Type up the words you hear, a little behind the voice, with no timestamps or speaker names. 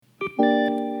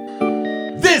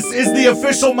is the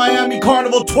official Miami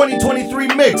Carnival 2023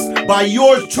 mix by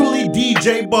yours truly,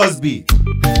 DJ Busby.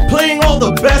 Playing all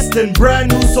the best and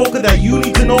brand new soca that you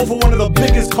need to know for one of the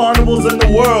biggest carnivals in the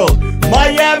world.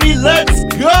 Miami, let's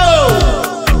go!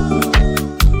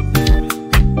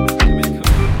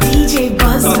 DJ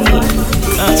Busby.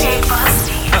 DJ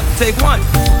Busby. Take one.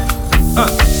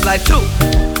 Slide two.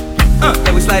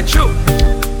 Then we slide through.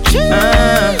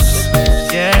 Yeah.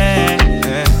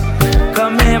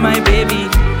 Come here, my baby.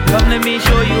 Come, let me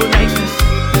show you niceness.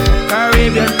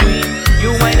 Caribbean queen,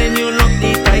 you whine and you look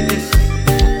the tightest.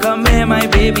 Come here, my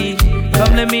baby.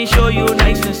 Come, let me show you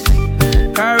niceness.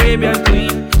 Caribbean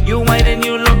queen, you whine and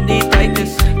you look the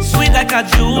tightest. Sweet like a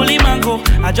Julie mango.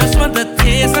 I just want to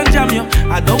taste and jam you.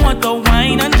 I don't want to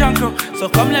wine and drunk you. So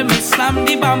come, let me slam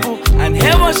the bamboo and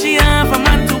hear what she have for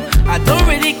man too. I don't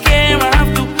really care, I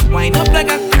have to wind up like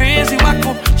a crazy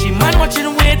wacko. She man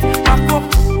watching wait, wacko.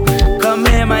 Come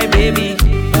here, my baby.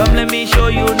 Come, let me show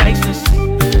you niceness.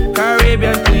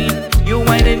 Caribbean queen, you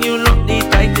whine and you look the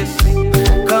tightest.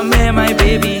 Come here, my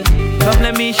baby. Come,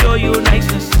 let me show you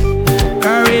niceness.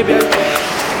 Caribbean queen.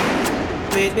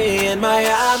 Meet me in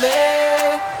Miami.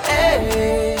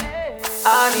 Hey.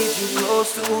 I need you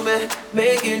close to me,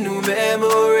 making new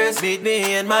memories. Meet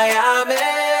me in Miami.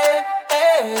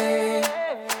 Hey.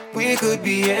 We could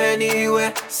be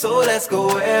anywhere, so let's go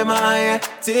where my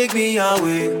take me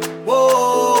away.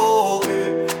 Whoa,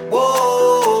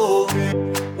 whoa,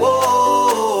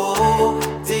 whoa.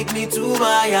 Take me to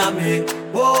Miami.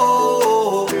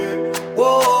 Whoa,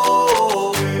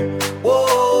 whoa,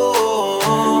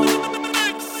 whoa.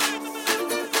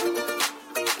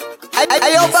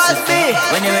 Ayo, Busby.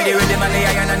 When you're ready with the man, the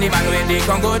iron and the man when they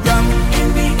Congo drum.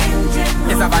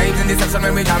 It's a vibes in the section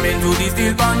when we jam into the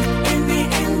steel bun.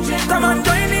 Come on,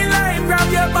 join the line, grab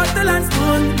your bottle and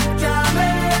spoon.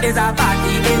 It's a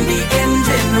party in the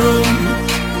engine room.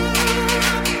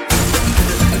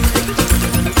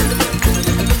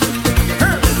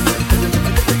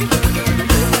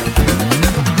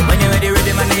 When you're ready with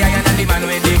the man, the iron and the man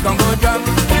when they Congo drum.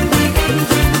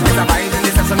 It's a vibes in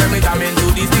the section when we jam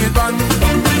into the steel bun.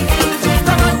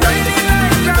 Come on, join the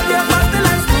line, grab your bottle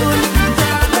and spoon.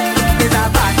 It's a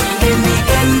party in the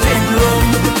engine room.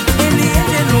 In the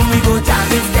engine room we go jam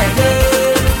it steady.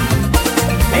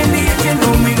 In the engine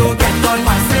room we go get on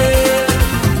my say.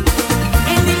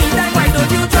 In the meantime, why don't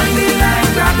you join the line,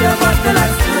 grab your bottle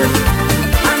and spoon,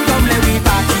 and come let me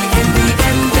party in the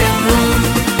engine room.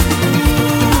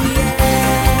 Ooh,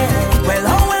 yeah. Well,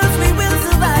 how else we will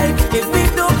survive if we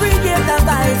don't create the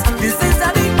vibes? This is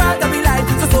a big part of my life,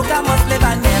 so soca must live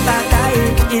and never die.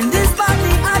 In this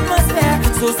party atmosphere,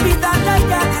 so sweet and I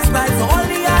can't describe. So all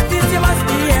the artists you must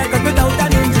be here, 'cause without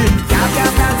an engine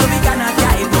can't start, so we cannot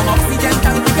drive. No oxygen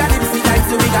tank, we got it tight,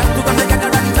 so we got to come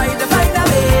together and try to find a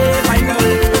way, find a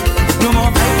way. No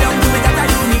more fight down, we got a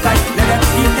unique life. Let them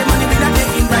keep the money without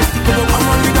taking price. So come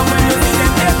on, we come when you see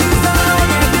them every song,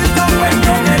 every song. When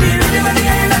you're ready, with the money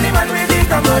and the man with the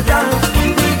Congo drum.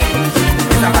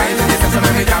 It's a vibe in the section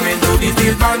when we jam into the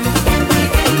steel bun.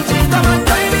 Come on,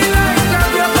 join the line,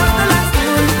 grab your bottle and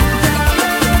spoon.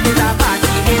 It's a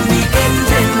party in the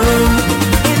engine room.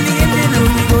 In the engine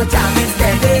room we go jam it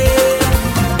steady.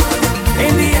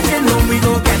 In the engine room we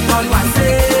go get on one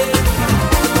say.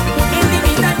 In the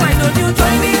meantime, why don't you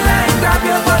join the line, grab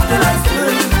your bottle and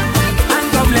spoon, and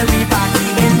come let me party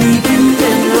in the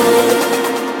engine room.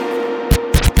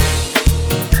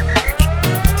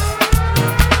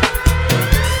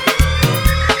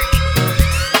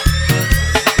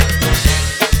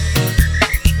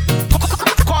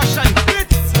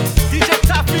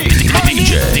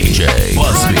 DJ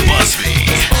Busby.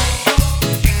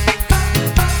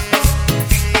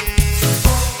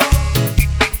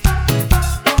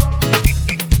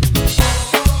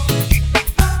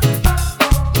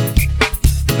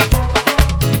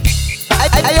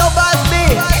 Ayo, Busby.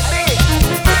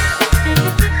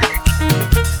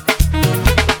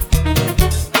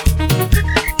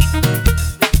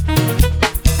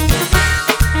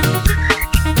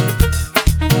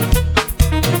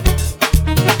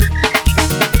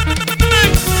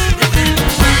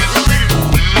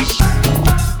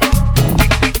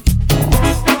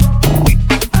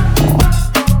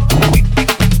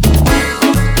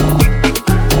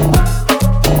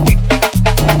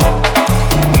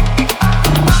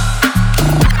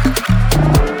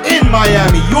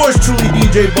 Miami, yours truly,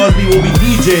 DJ Busby, will be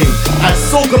DJing at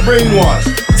Soca Brainwash,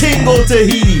 Tingo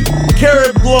Tahiti,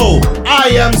 Carib Glow, I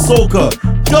Am Soca,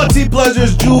 Dirty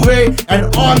Pleasures Juve,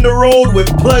 and On the Road with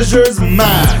Pleasures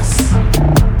Mass.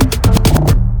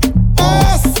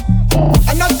 Boss,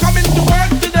 I'm not coming to work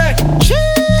today.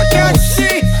 I can't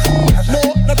see.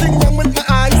 No, nothing wrong with my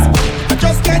eyes.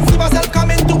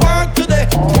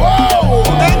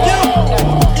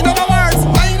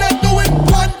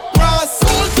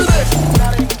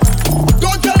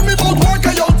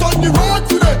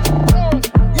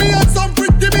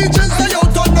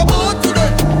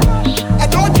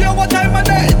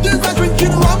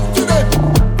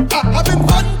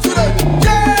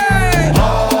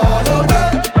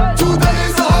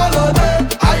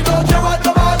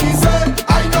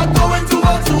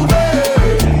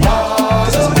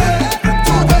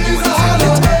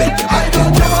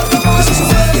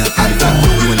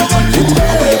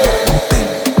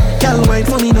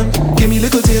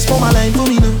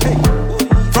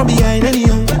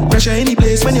 pressure any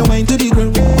place when you wind to the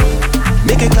ground.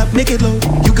 Make it clap, make it low.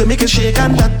 You can make it shake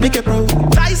and that make it pro.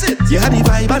 Rise it. You had the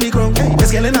vibe on the ground. Hey,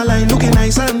 let's get in a line looking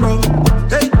nice and bro.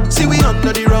 Hey, see we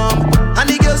under the rum. And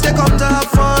the girls they come to have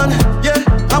fun. Yeah,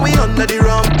 and we under the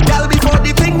rum. Girl before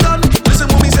the thing done. Listen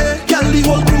what me say. Girl the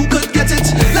whole crew could get it.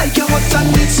 Like you're hot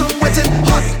and need some wetting.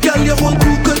 Hot girl your whole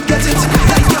crew could get it.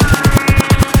 Like you.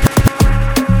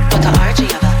 Put the RG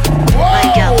about. My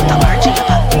gal put the RG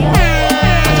about.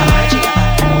 Put the RG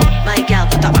about. My gal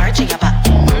put the RG about.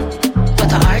 Put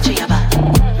the RG about.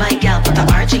 My gal put the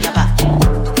RG about.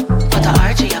 Put the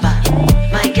RG about.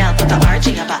 My gal put the RG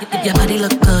about. Your body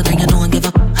look good and you know and give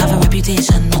up. Have a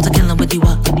reputation not to kill them with you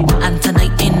up. And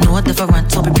tonight ain't no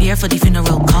different. So prepare for the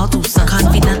funeral. Call to son.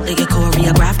 Confidently you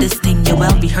choreograph this thing. You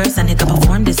well rehearsed and you can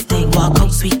perform this thing. Walk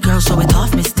out sweet girl, show it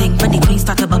off, Miss Thing. When the queen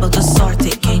start to bubble, just sort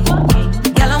it, king.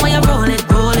 Gal, when you roll it,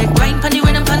 roll it. Grind pon the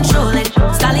rhythm, control it.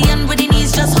 Stallion with the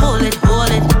knees, just hold it, hold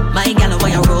it. My gal,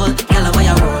 when you roll, gal, when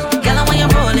you roll. Gal, when you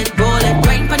roll it, roll it.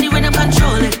 Grind pon the rhythm,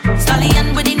 control it.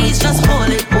 Stallion with the knees, just hold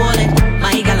it, hold it.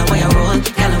 My gal, when you roll,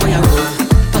 gal, when you roll.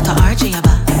 Put the RG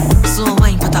about. So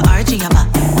wine, put the RG about.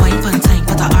 Wine pon time,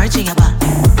 put the RG about.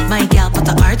 My gal, put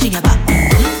the RG about.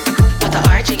 Put the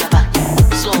RG about.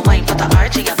 So wine, put the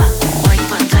RG about. Wine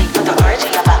pon time, put the RG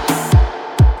about.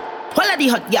 All of the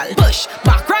hot gal push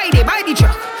back, ride it by the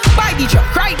truck, ride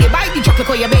it by the truck. Look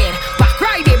how you bend. Back,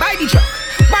 ride it by the truck,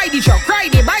 ride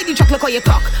it by the truck. Look how you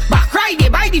cock. Back, ride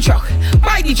it by the truck,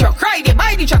 ride it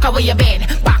by the truck. How you bend.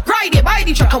 Back, ride it by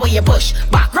the truck. How you push.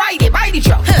 Back, ride it by the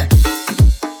truck.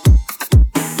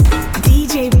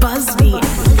 DJ Busby.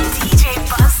 DJ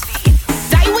Busby.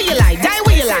 Die where you lie, die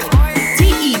where you lie.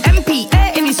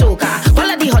 TEMPA in the soca. All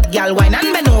of the hot gal wine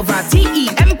and bend over.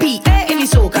 TEMPA in the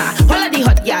soca. All of the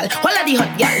hot gal, all of the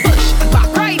hot gal push.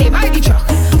 Back, ride it by the truck,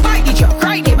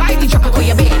 ride it by the truck. Look how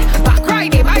you bend. Back,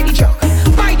 ride it by the truck,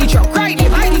 ride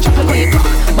it by the truck. Look how you cock.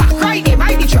 Back, ride it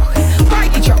by the truck,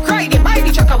 ride it by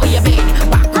the truck. How you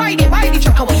bend. Back, ride it by the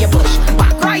truck. How you push.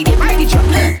 Back, ride it by the truck.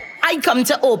 I come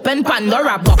to open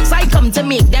Pandora box. I come to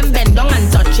make them bend down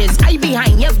and touches. I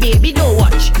behind you, baby, don't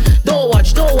watch.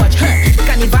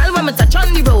 Carnival when me touch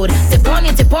on the road. Tip on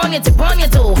you, tip on you, tip on your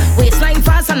toe. Waistline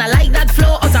fast and I like that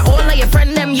flow. Out of all of your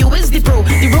friend them, you is the pro.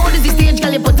 The road is the stage,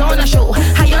 girl, you put on a show.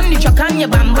 High on the truck and you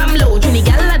bam bam low. Trini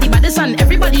gal at the baddest and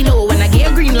everybody know. When I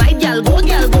get a green light, gal go,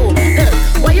 gal go.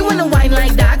 Why you wanna whine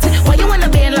like that? Why you wanna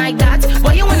bend like that?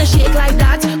 Why you wanna shake like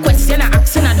that? Question I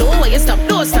ask and I know why you stop.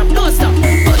 Don't stop, don't stop.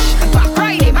 Push back,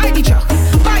 ride it by the truck,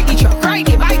 ride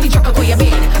it by the truck. Go your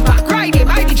bend. Back, ride it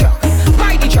by the truck,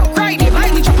 ride it by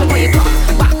the truck. Go your cock.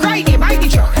 Back, ride it by the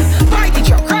truck, ride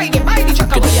it by the truck.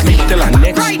 Go your bend.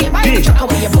 Back, ride it by the truck.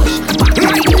 Go your push. Back,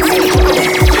 ride it by the truck.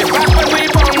 Back when we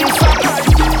bounce up,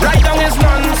 ride down is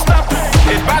non-stop.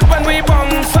 It's back when we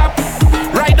bounce up,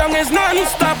 ride down is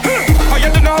non-stop. Oh, you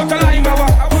don't know how to lime our,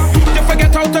 you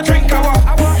forget how to drink our.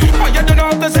 Oh, you don't know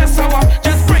how to zest our,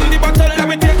 just bring the bottle and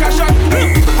we take a shot.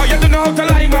 Oh, you don't know how to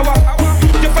lime our,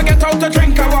 you forget how to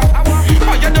drink our.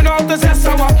 Oh, you don't know how to zest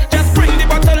our, just bring the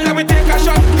bottle and we take a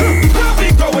shot. Where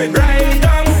we going, right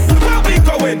down? Where we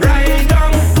going, right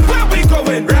down? Where we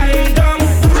going, right down?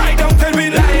 Right down till we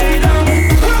lie down.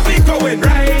 Where we going,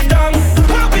 right down?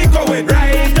 Where we going,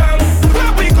 right down?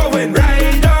 Where we going,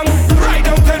 right down? Right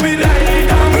down till we lie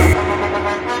down.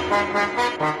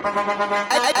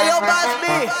 Hey, yo,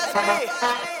 Busby.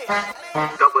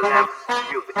 Double M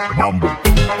music. Mambo.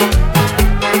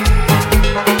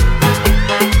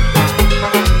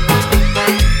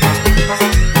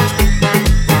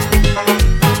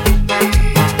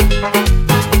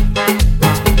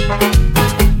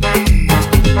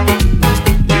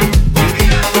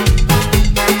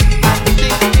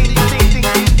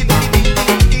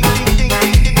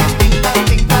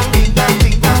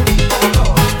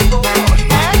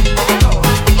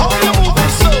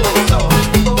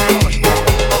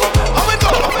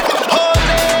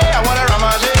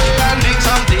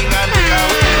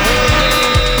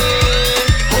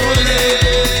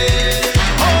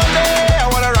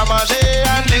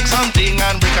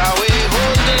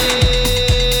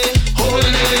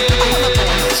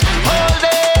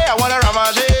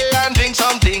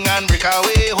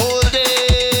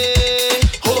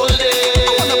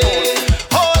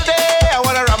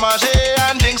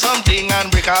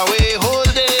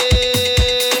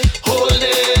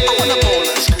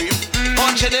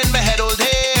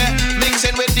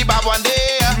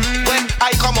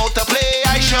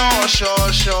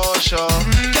 Sure.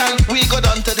 Can we go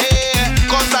down today?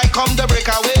 Cause I come to break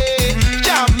away.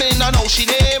 Jamming on how she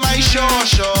name. I sure.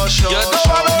 You don't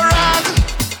want no rag.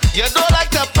 You don't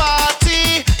like to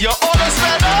party. You're always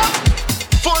fed up.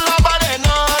 Full of bad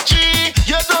energy.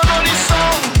 You don't know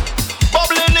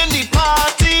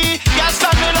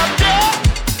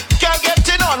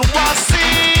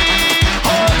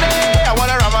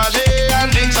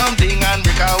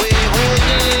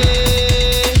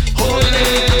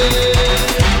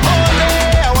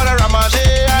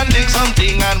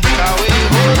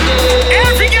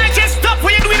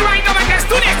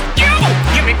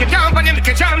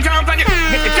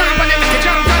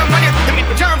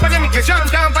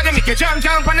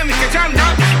jump and make you jump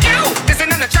down. You, this is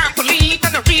not a trampoline,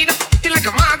 and a read it like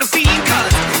a magazine, cause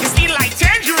you feel like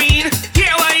tangerine.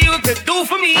 Yeah, what you could do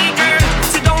for me, girl.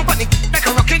 Sit down on it like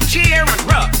a rocking chair and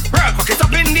rock it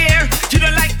up in there. You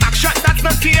don't like back shot, that's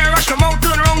not fair. Rush come out,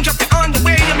 turn around, jump it on the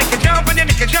way. You make it jump and you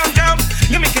make it jump.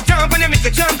 You make it jump and you make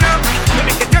it jump. You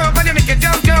make it jump and you make it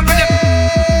jump.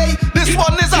 Hey, this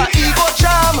one is an ego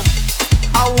jam.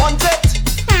 I want it.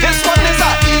 This one is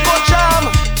an ego jam.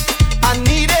 I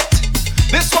need it.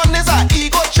 This one is an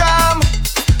ego jam.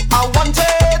 I want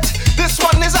it. This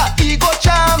one is an ego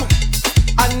jam.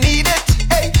 I need it.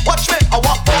 Hey, watch me. I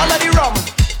want all of the rum.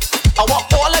 I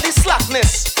want all of the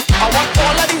slackness. I want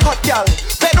all of the hot gal.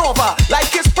 Bend over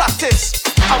like it's practice.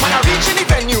 I wanna reach any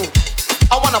venue.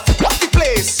 I wanna fuck up the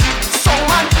place. So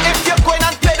man, if you're going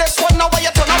and play this one, now I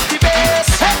you turn up the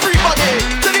bass. Everybody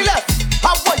to the left.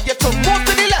 I want you to move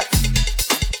to the left.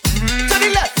 To the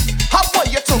left. I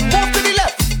want you to move to the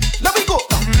left. Let me go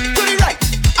to the right.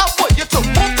 I want you to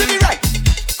move to the right.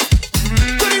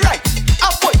 To the right. I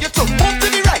want you to move to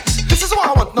the right. This is what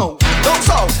I want now. Down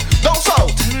south, down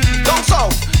south, down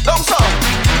south, down south,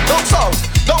 down south,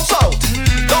 down south,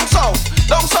 down south,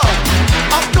 down south.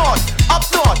 Up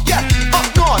north, yeah. Up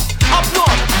north, up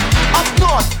north, up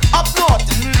north, up north,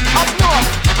 up north.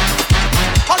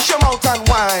 Hush your mouth and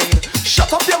whine.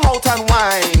 Shut up your mouth and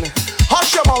whine.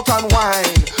 Hush your mouth and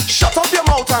whine. Shut up your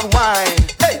mouth and whine.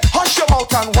 Hey, hush your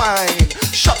mouth and whine.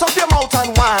 Shut up your mouth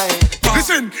and whine.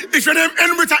 Listen, if your name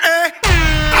end with a A,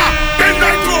 bend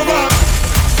right over.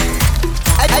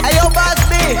 Hey, yo, boss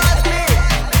me.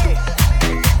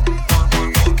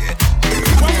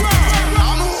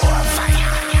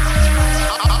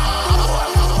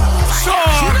 So,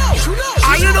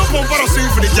 I you know come for a sing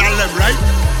for the Jallem, right?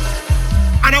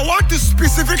 And I want to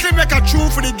specifically make a tune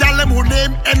for the Jallem who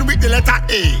name end with the letter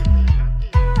A.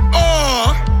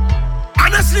 Oh,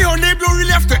 honestly, her name don't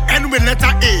really have to end with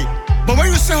letter A. But when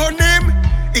you say her name,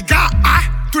 it got A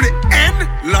to the end,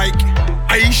 like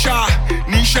Aisha,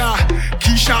 Nisha,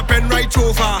 Keisha, pen right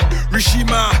over.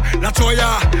 Rishima,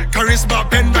 Latoya, Charisma,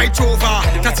 pen right over.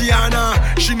 Tatiana,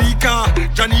 Shinika,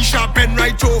 Janisha, pen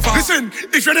right over. Listen,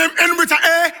 if your name end with a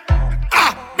A,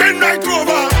 pen right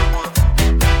over.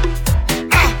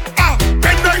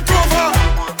 Pen right over.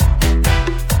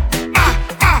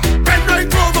 Pen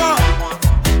right over.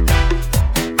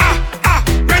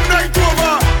 Pen right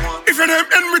over. If your name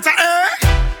end with a A,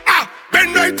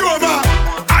 pen right over.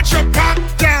 At your back,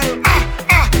 girl.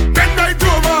 Pen right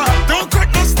over. Don't cut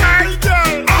no style,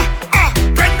 girl.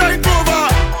 Pen right over.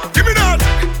 Give me that.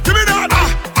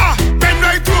 Pen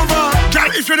right over.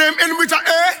 Girl, if your name end with a A,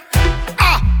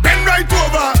 pen right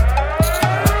over.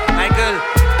 My girl,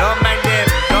 don't mind them,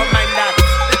 don't mind that.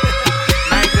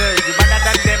 My girl, you better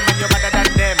than them and you better than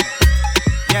them.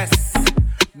 Yes,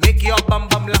 make your bum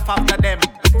laugh after them.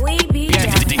 We be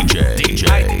Yes. DJ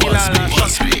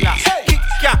Busby.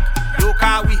 Kick-cack, yo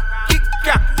kawi.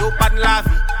 Kick-cack, yo pan la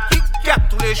vie. Kick-cack,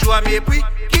 tous les jours à mes prix.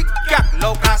 Kick-cack,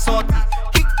 l'eau qu'a sorti.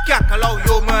 Kick-cack, alors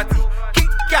yo menti.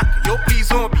 Kick-cack, yo pli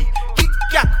zombie.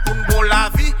 Kick-cack, pour une bonne la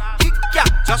vie.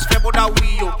 Kick-cack, just fais bon da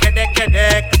oui, yo kedek.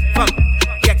 Femme,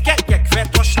 kek, fais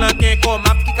ton schlanquin comme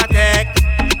un petit kadek.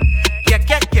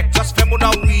 Kek, just fais bon da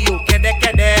oui, yo kedek.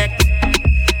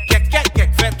 Kek,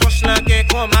 fais ton schlanquin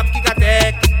comme un petit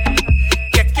kadek.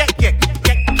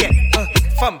 Kek,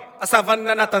 femme, à savane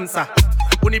nan attend ça.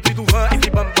 On est plus souvent et puis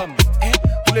bam.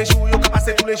 Tous les jours, yo ka passe,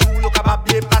 tous les jours, yo ka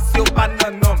bien passe, yo pas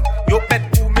nan nom. Yo pète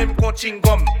pour même kon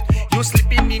chingom. Yo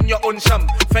sleeping in your own sham.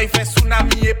 Fais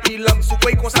tsunami et puis l'homme. Sous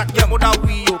quoi y consacre, y'a moda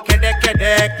oui, yo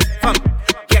kedek. Femme,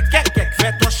 kek,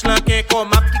 fais ton schlanquin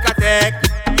comme un petit kadek.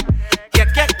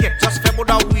 Kek, just fais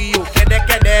moda oui, yo kedek.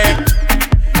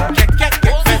 Kek,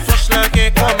 fais ton schlanquin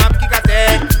comme un petit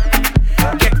kadek.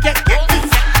 Kek.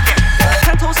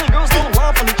 10,000 girls don't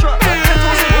line from the truck. 10,000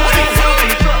 girls don't line from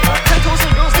the truck.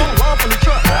 10,000 girls don't line from the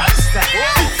truck.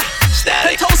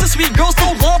 10,000 sweet girls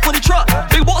don't line from the truck.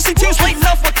 Big bossy teams late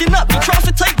now fucking up. You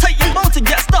traffic tight, you're bound to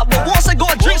get stuck. But once I go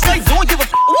and drinks, I don't give a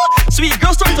what? Sweet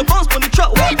girls start to bounce on the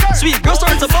truck. What? Sweet girls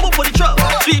start to bubble for the truck.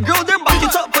 Sweet girl, they're back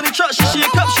it up for the truck. She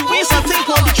shake up, she waist and take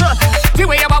on the truck. The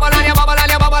way you bubble and you bubble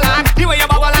and you bubble and the way you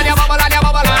bubble and you bubble and you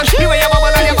bubble and the way you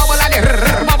bubble and you bubble and you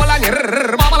bubble and you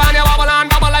bubble and you bubble and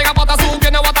bubble like a butter soup.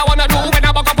 You know what I wanna do when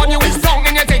I buck up on you? It's strong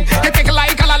in your thing. You take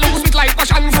like a loose with like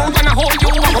passion fruit when I hold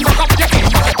you. I broke up your thing.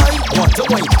 I want to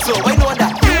wine, so I know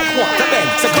that you want to bend.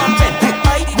 So come bend.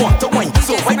 I want to wine,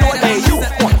 so I know that you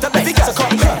want to bend. So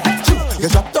come bend. You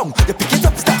drop down, you pick it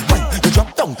up, start wine. You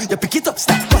drop down, you pick it up,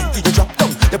 start wine. You drop down,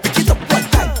 you pick it up one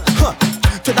time.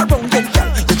 Turn around then,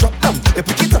 girl. You drop down, you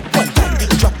pick it up one time. You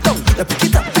drop down, you pick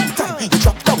it up two time. You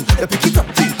drop down, you pick it up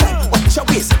three time. Watch your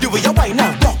waist, the way you wine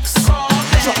now.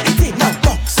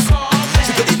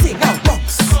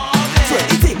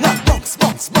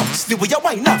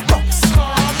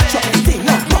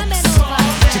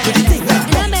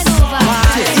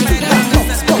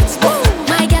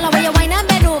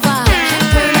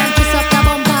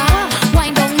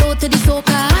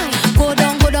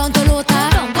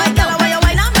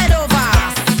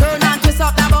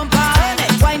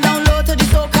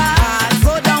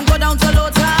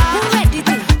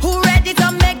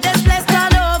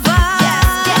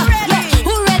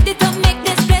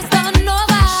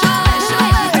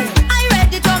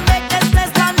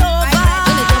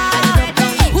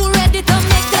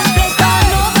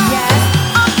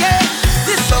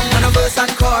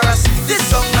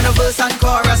 verse and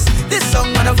chorus. This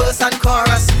song on a verse and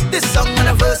chorus. This song on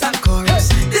a verse and chorus.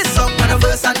 This song on a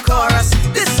verse and chorus.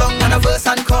 This song on a verse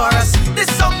and chorus. This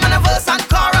song on a verse and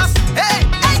chorus. Hey,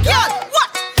 hey, girl, what?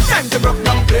 Time to rock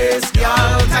down place,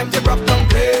 girl. Time to rock down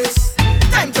place.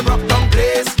 Time to rock down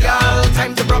place, girl.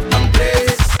 Time to rock down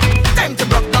place. Time to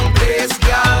rock down place,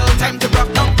 girl. Time to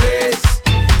rock down place.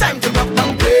 Time to rock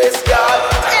down place, girl.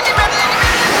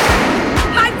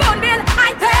 My phone bill,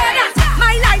 I pay that.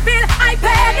 My light bill, I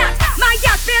pay that. My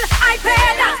gas bill, I pay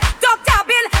that. Doctor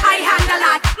bill, I handle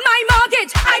that. My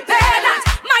mortgage, I pay that.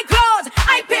 My clothes,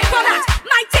 I pay for that.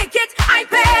 My ticket, I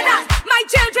pay that. My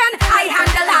children, I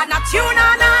handle that. Not you, na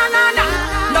na na na.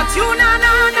 Not you, na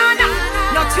na na na.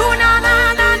 Not you, na na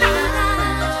na na.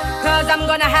 'Cause I'm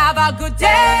gonna have a good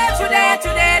day today,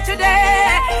 today,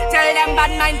 today. Tell them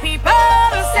bad mind people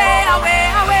stay away,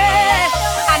 away.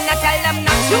 And I tell them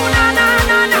not you, na na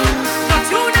na na. Not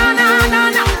you, na na na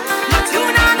na. Not you,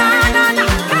 na na na na.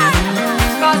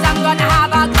 'Cause I'm gonna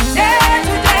have a good day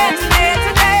today, today,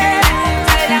 today.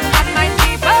 Tell them bad mind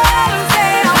people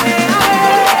stay away,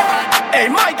 away. Hey,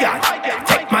 my God,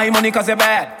 take my money 'cause you're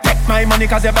bad. Take my money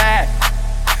 'cause you're bad.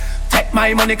 Take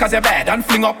my money 'cause you're bad and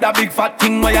fling up that big fat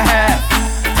thing where you have.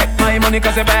 Take my money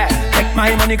 'cause you're bad. Take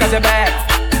my money 'cause you're bad.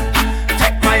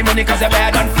 Take my money 'cause you're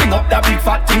bad and fling up that big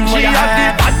fat thing where you have. The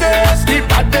baddest, the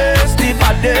baddest, the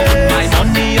baddest. My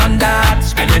money on that,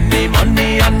 spending the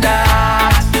money on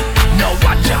that. Now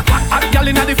watch out, a girl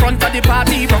inna the front of the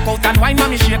party, rock out and wine,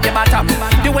 mommy shake your bottom.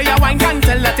 The way you wine can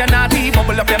tell that you're naughty.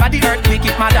 Bubble up your body, earthquake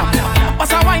it, madam.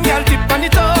 What's a wine girl tip on the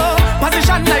toe?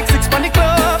 Position like 6 on the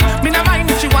club. Me no mind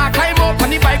if she want climb up on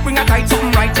the bike, bring a tight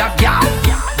something right jack, yeah.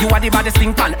 You are the baddest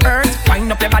thing on earth.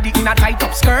 Wind up your body in a tight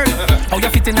up skirt. How you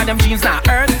fit in a them jeans now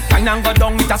earth. Wine and go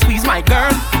down with a squeeze, my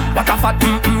girl. What a fat,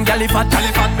 girl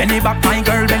fat, Benny back, my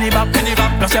girl, benny back, benny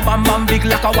back. Plus your bam bam big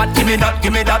like a what? Give me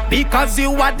that. Because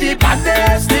you are the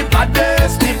baddest, the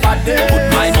baddest, the baddest.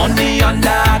 Put my money on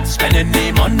that, spending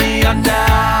the money on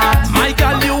that. My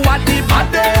girl, you are the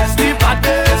baddest, the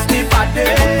baddest, the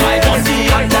baddest. Put my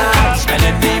money on that,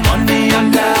 spending the money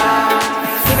on that.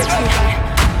 Give it to me, honey.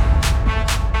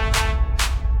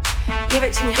 Give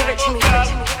it to me, give it to me, give it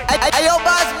to me. Hey, yo,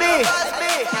 Busby.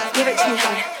 Give it to me,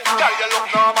 honey. Girl, you look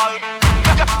normal.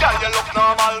 Girl, you look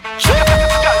normal. Girl,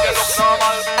 you look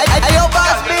normal. Hey, yo,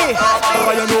 Busby.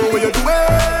 Oh, you know what you're doing.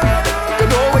 You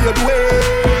know what you're doing.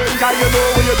 Girl, you know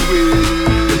what you're doing.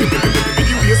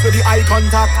 You raise with the eye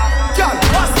contact. Girl,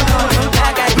 what's the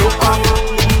matter? Look up.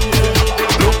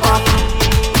 Look up.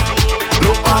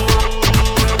 Look up.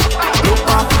 Look up. Look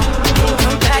up.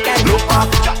 Look up.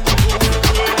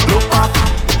 Look up.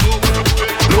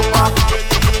 Look up.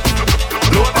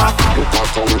 Look at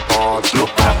how it parts.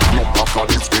 Look up. Look up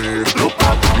at its speed. Look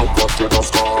up. Look up to the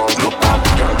scars. Look up.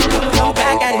 Girl, you look normal.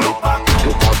 Look up.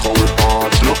 Look at how it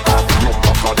parts. Look up. Look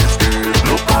up at its speed.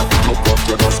 Look up. Look up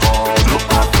to the scars.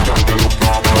 Look up. Girl, you look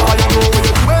normal. Oh, you know what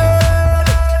you're doing.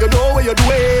 You know what you're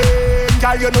doing.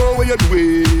 Girl, you know what you're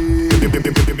doing.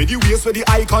 With you waist with the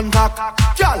eye contact.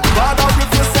 Girl, bother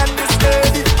if you send this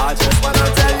lady. I just wanna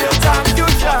tell you thank you,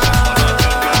 child.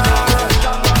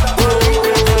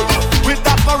 With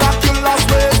that miraculous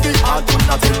way, I do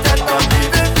not intend on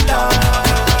leaving now.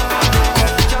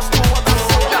 Just do what I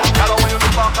say. Girl, when you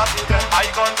look back at me, then eye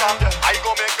contact. I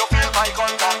go make you feel my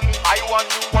contact. I want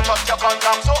you to touch your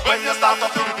contact. So when you start to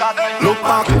feel that, look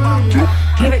back.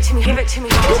 Give it to me, give it to me.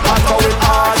 Look at how it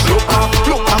arch. Look back.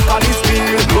 Look back at his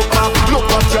speed. Look back. Look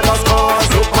at your scars.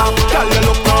 Look back. Girl, you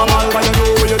look normal, but you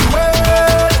know what you're doing.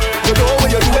 You know what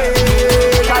you're doing.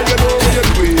 Girl, you know what you're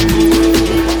doing.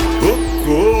 Oh,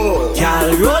 good. Girl,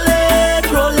 roll it,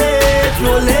 roll it,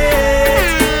 roll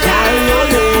it. Girl,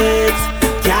 roll it,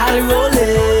 girl, roll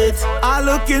it. I'm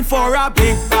looking for a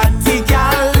big body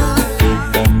girl.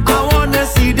 I wanna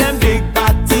see them big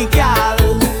body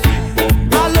girl.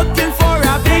 I'm looking for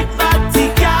a big body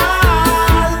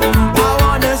girl. I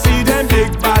wanna see them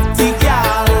big body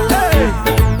girl.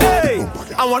 Hey,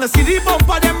 hey. I wanna see the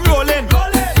bumper them rolling,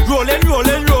 rolling,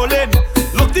 rolling, rolling.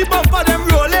 Look the bumper them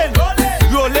rolling,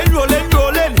 rolling, rolling,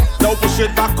 rolling. Now push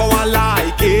it back how I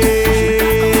like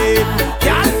it.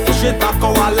 Can't push it back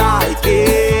how I like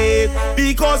it.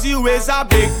 Because you is a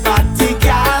big body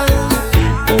girl.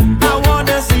 I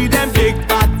wanna see them big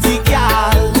body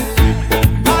girl.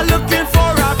 I'm looking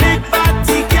for a big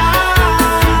body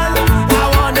girl. I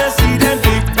wanna see them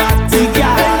big body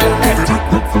girl.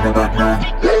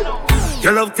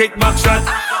 Your love take back shot.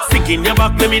 Stick in your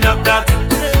back, let me knock that.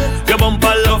 Your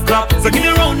bumper love clap. So give me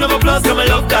a round of applause, come I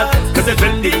love that. Cause the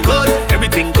trending good,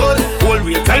 everything good. Hold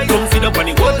real tight, come sit up on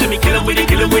the wood. Let me kill him with it,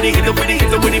 hit him with it, hit him with it,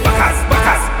 hit him with it. Bacas,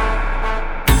 bacas.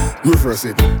 Reverse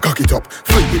it, cock it up,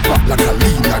 fling it back like a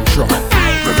lean and truck.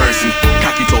 Reverse it,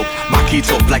 cock it up, back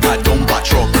it up like a dumper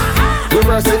truck.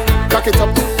 Reverse it, cock it up,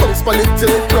 bounce on it till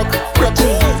it broke.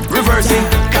 Reverse it,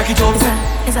 cock it up.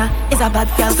 It's a bad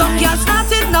girl. Some girl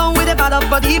started now with a bad up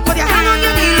body. Put your hand on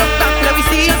your knee, look back, let me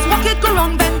see. Just walk it, go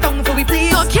round, bend down for we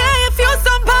please. Okay, if you're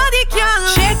somebody, girl,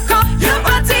 shake up your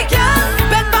body, girl.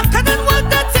 Bend back and then work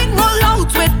that thing, roll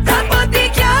out with that body,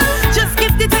 girl. Just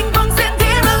keep the thing bouncing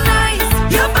there all nice.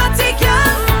 Your body,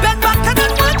 girl. Bend back and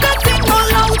then work that thing,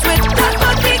 roll out with that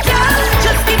body, girl.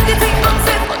 Just keep the thing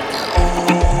bouncing.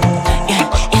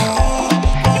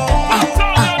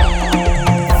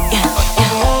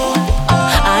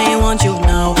 I want you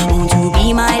now, won't you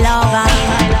be my lover?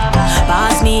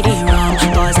 Pass me the rum,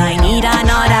 cause I need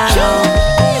another.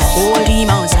 Hold him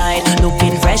outside,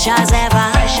 looking fresh as ever.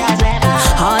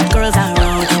 Hot girls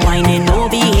around, whining no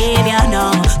behavior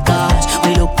now. Cause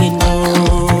we looking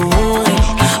good.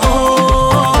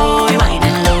 Oh, we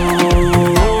whining low.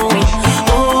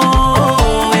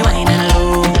 Oh, we whining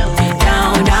low.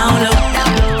 Down, down, low.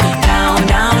 Down,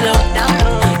 down, low.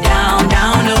 Down,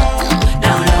 down, low.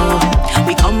 Down low.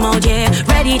 We come out here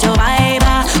ready to vibe.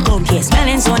 Come here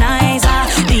smelling so nice.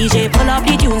 DJ pull up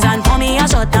the tunes and pour me a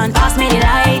shot and pass me the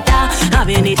lighter.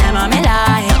 Having the time of my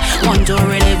life. Want to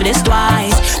relive this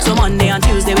twice. So Monday and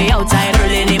Tuesday we outside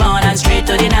early in the morning straight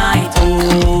to the night.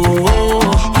 Oh, oh,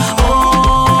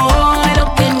 oh, we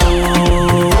looking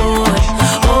good.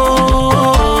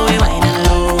 Oh, we whining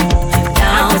low.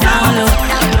 Down, down low.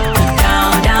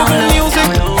 Down, down low.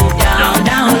 Down,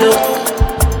 down low.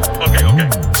 Okay.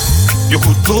 You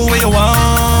could do what you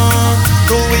want,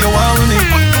 do what you want with me.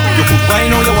 You could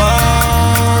whine all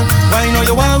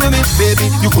you want with me, baby.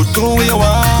 You could do what you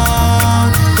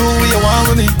want, do what you want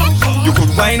with me. You could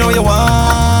whine all you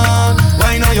want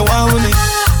with me.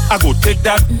 I go take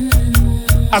that,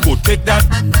 I go take that,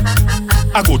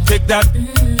 I go take that,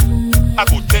 I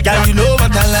go take that. Girl, you know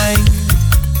what I like.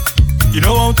 You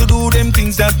know how to do them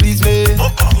things that please me.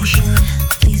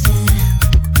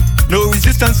 No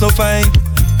resistance, so fine.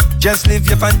 Just live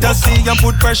your fantasy and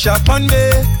put pressure upon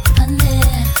me.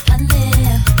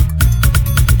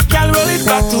 Girl, roll it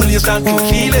back till you start to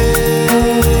feel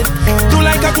it. Do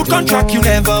like a good contract, you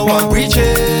never want breach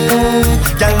it.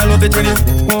 Girl, I love it when you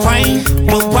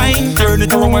whine, turn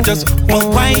it around and just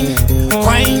whine.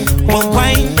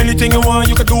 Anything you want,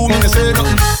 you can do, me to say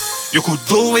nothing. You could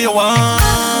do what you want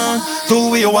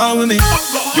with me.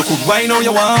 You could whine all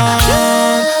you want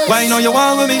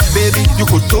with me, baby. You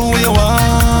could do what you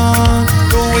want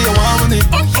with me.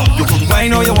 You could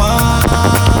whine all you want.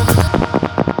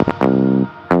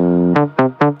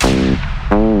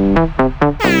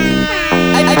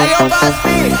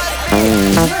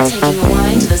 You're taking a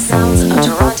wind to the sounds of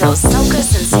Toronto's soca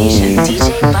sensation,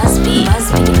 DJ Busby.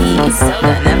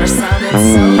 Soca never sounded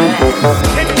so good.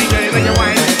 Baby girl, when you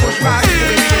whine, push back.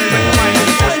 Baby girl, when you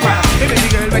whine, push back. Baby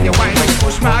girl, when you whine,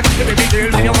 push back. Baby girl,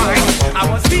 when you whine, I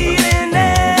was feeling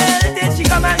it. Then she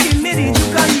come and give me the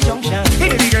conjunction.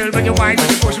 Baby girl, when you whine,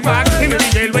 push back. Baby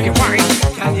girl, when you whine,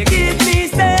 can you give me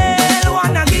still?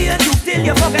 Wanna give you till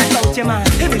you forget about your man.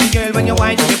 Baby girl, when you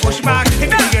whine, you push back.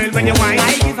 Baby girl, when you whine,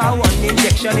 I give her one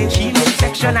injection in she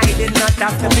midsection. I did not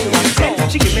have to pay. Then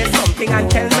she give me something and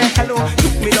tell me hello.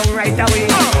 Took me down right away.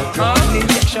 One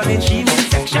injection in she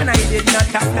midsection. I did not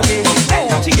have to pay.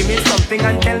 Then she give me something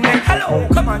and tell me hello.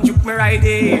 Come on, juke me right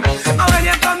there. And when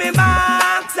you're coming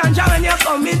back, Sandra, when you're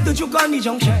coming to juke on the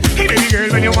junction. Hey baby girl,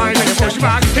 when you whine, when you push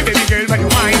back. Hey baby girl, when you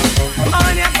whine. And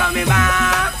when you're coming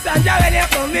back, Sandra, when you're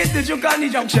coming to juke on the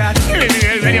junction. Hey baby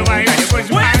girl, when you whine, when you push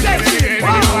back. Hey baby girl,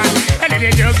 when you whine. And then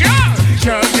you jug,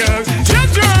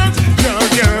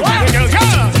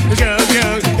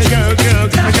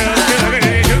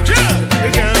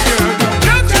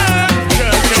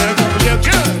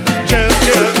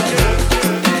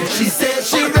 She said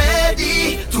she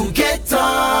ready to get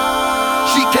on.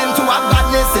 She came to her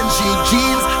badness and she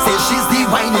jeans. Says she's the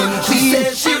whining queen. She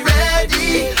said she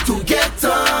ready to get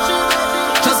on.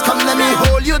 Just come let me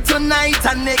hold you tonight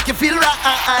and make you feel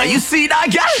right. You see that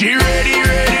girl? She ready,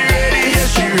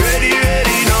 yes, she ready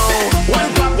now.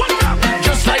 One clap,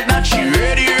 just like that. She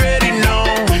ready now.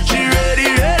 She ready,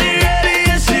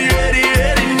 yes, she ready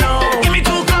now. Give me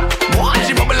two clap, watch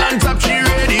she bubble on top. She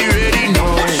ready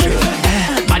now.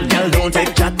 Bad girl don't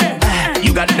take chat.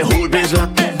 You got the whole place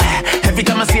locked. Every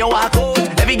time I see you walk out,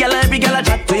 every girl I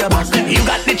chat to your back. You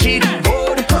got the cheat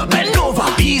code, bend over,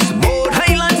 beast mode.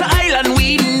 Island to island,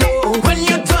 we know. When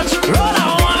you touch, roll,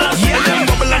 I wanna see them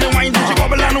bubble and wine. She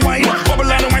bubble and wine,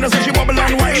 I say she bubble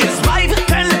and wine. She's 5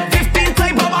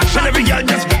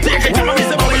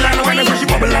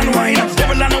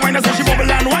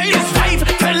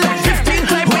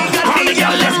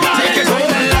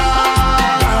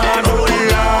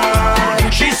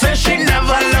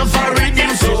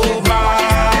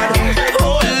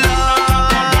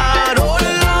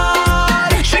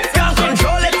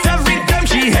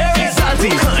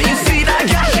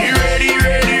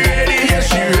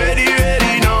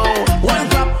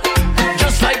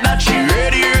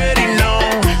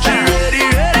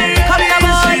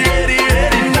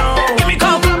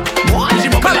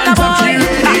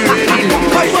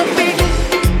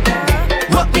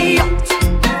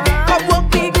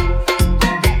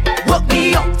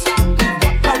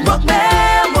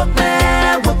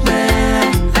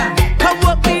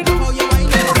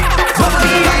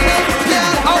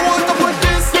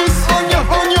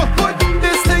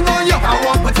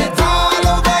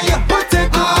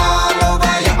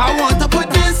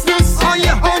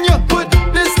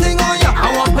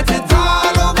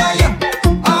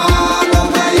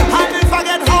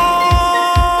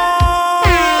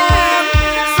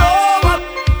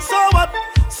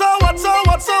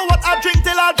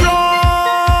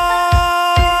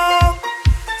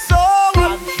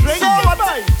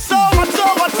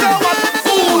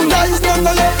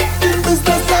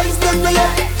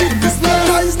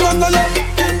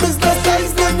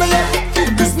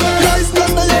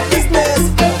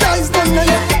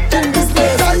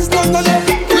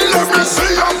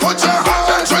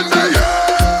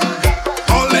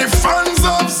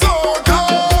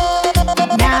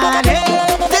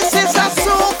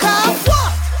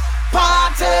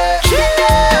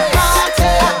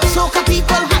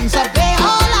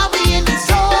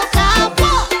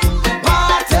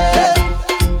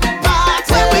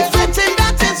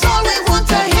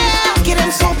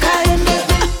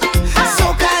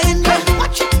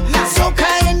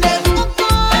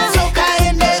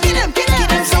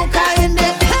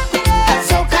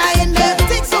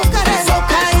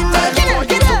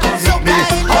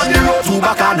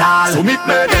 So meet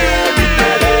me there,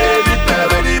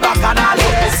 where the bacchanal.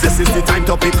 This is the time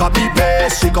to pick up the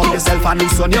pace. Shake up yourself and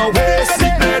loosen your waist.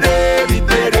 Meet me there,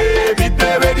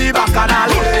 where the bacchanal.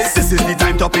 This is the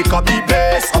time to pick up the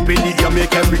pace. Up in the air,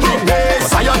 make everything race.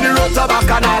 Cause I on the road to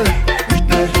bacchanal. Meet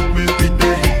me,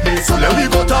 so let me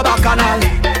go to bacchanal.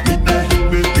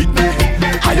 Meet me,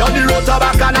 I on the road to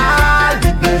bacchanal.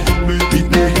 Meet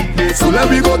me, so let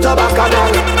me go to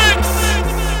bacchanal.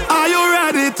 Are you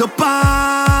ready to party?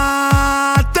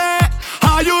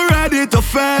 Are you ready to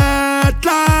fete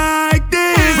like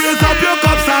this? Raise up your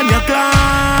cups and your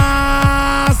glasses.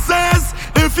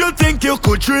 If you think you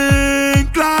could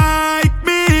drink like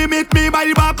me, meet me by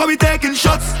the bar, cause we taking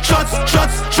shots.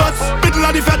 Middle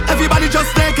of the fete, everybody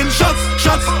just taking shots.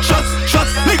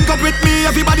 Link up with me,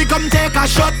 everybody come take a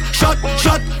shot.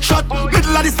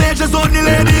 Middle of the stage, there's only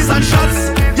ladies and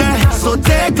shots. Yeah, so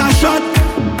take a shot.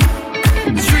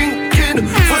 Drinking,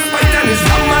 first bite and it's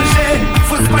ramage.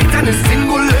 First bite and it's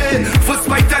single. First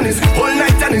bite and it's all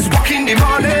night and it's walking the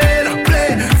morning.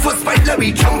 Play, first bite let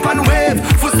me jump and wave.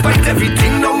 First bite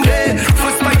everything down there.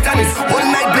 First bite and it's all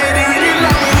night baby in the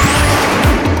love.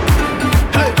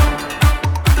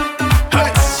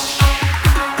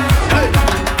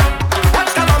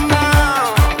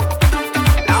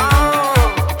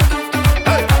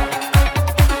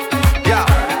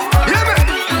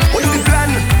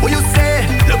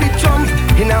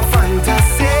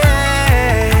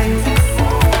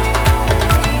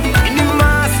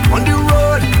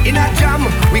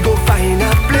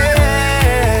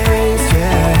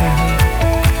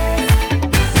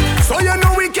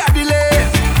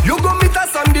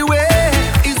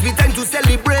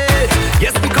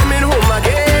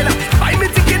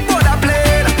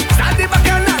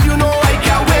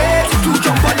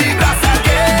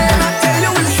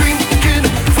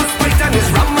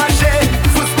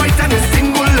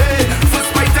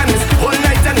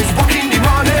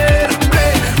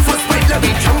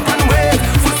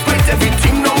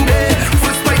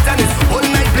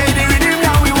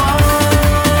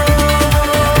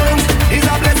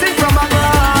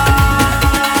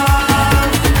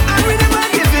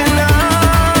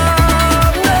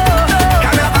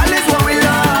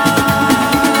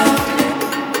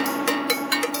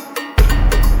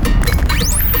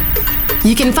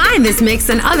 You can find this mix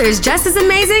and others just as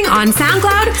amazing on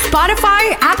SoundCloud,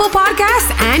 Spotify, Apple Podcasts,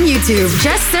 and YouTube.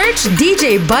 Just search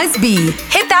DJ Buzz B.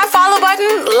 Hit that follow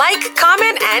button, like,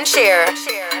 comment, and share.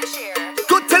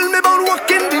 Go tell me about work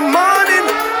in the morning,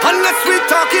 unless we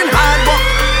talking hard work.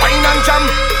 Wine and jam,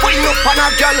 wine up on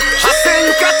a girl. I say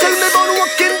you can't tell me about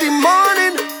work in the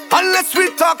morning, unless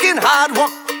we talking hard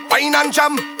work. Wine and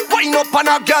jam, wine up on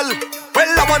a girl. Well,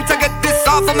 I want to get this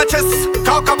off of my chest.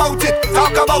 Talk about it.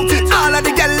 All of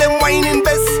the gal them whining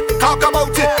best. Talk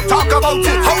about it.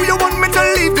 How you want me to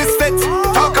leave this fit?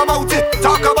 Talk about it.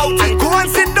 And go and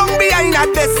sit down behind a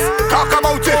desk. Talk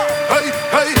about it.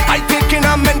 Hey, I taking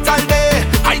a mental day.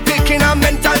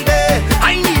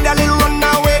 I need a little run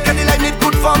away, cause the life need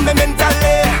good for me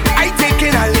mentally. I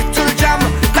taking a little jam.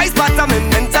 Guys, part of my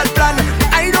mental plan.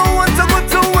 I don't want to go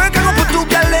to work. I go put two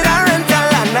gal in a rental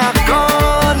and I'm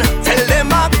gone. Tell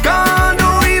them I'm gone.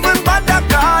 Don't even bother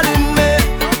calling me.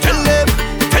 Tell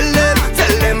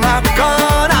them I'm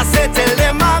gone. I say tell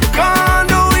them I'm gone.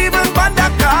 Don't even bother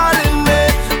calling me.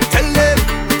 Tell them.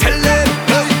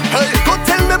 Hey, go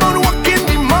tell me about work in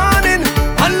the morning,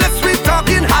 unless we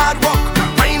talking hard work.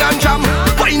 Wine and jam,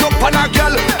 wine up on a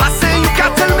girl. I say you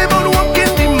can't tell me about work in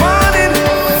the morning.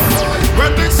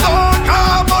 When the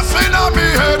soca bust in on me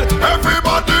head,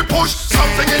 everybody push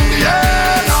something in the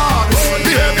air.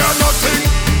 Behavior nothing,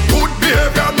 good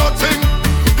behavior nothing,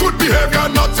 good behavior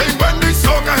nothing. When the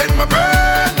soca hit my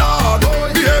brain,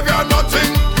 behavior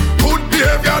nothing, good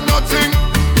behavior nothing,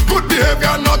 good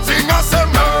behavior nothing. I say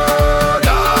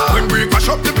murder. When we mash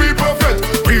up the people fed,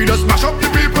 we just mash up the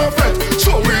people fed.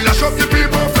 So we lash up the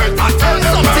people fed. I tell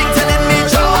them something telling me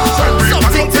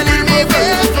something telling me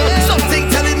something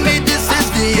telling me this is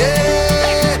the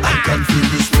end. I can feel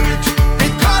the spirit.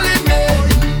 It calling me.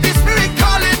 The spirit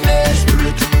calling me.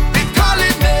 It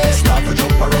calling me. Start to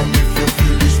jump around if you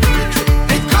feel the spirit.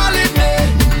 It calling me.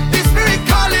 The spirit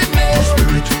calling me.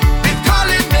 It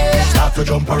calling me. Start to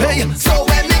jump around. Hey, so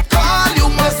when it call, you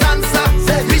must answer.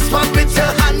 Respond with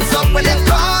your hands up. When it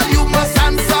call, you must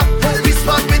answer.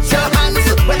 Respond with your hands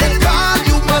up. When it call,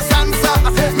 you must answer.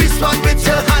 Respond with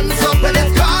your hands up. When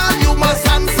it call, you must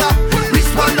answer.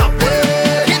 Respond up.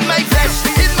 In my flesh,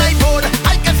 in my bone,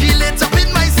 I can feel it up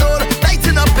in my soul.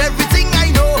 Lighting up everything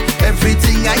I know.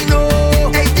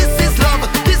 Hey, this is love,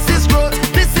 this is growth,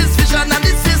 this is vision, and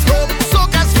this is hope.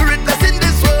 Soca spirit that's in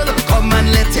this world. Come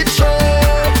and let it show.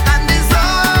 And it's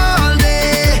all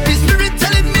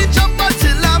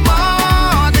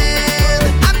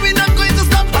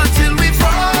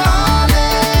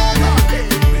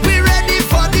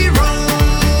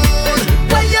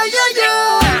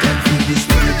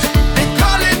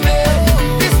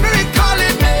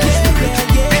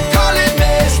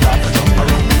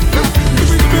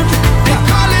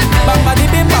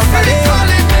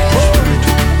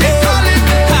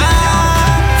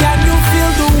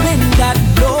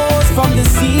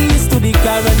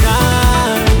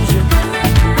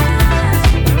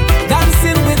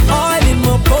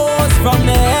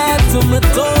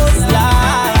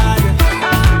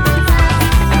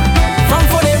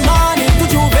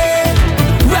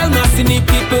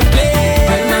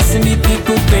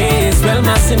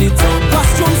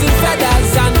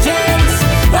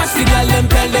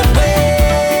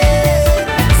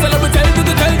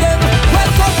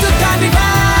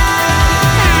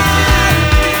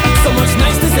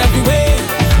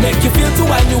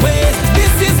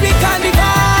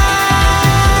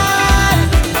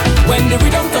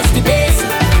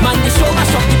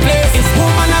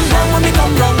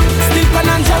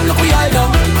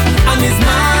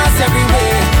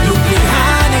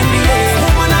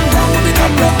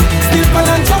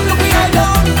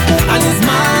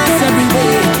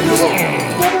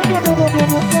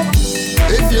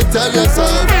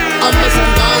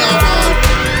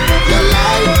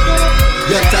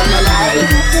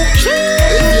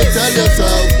tell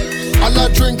yourself I'm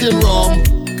not drinking rum,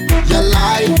 you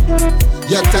lie,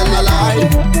 you tell a lie.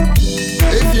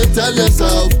 If you tell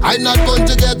yourself I'm not going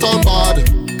to get on board,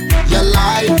 you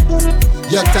lie,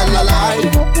 you tell a lie.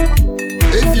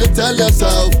 If you tell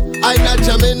yourself I'm not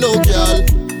jamming no girl,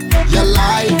 you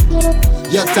lie,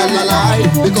 you tell a lie.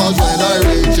 Because when I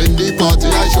reach in the party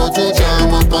I sure to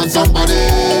jam up on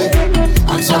somebody,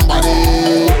 on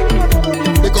somebody.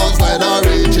 Because when I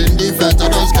reach in the fete I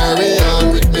just carry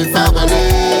on with me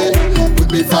family,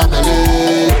 with me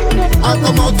family. I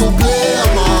come out to play a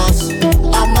mass,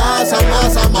 a mass, a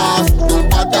mass, a mass. Don't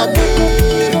bother me.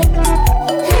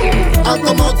 I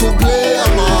come out to play a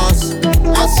mass,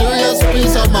 a serious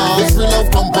piece of mass. We love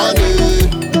company.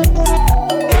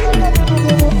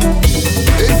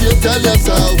 If you tell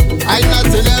yourself I'm not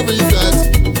in every fest,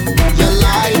 you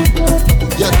lie,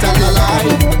 you tell a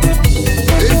lie.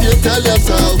 If you tell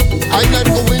yourself I'm not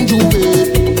going to bed,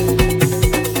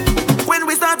 when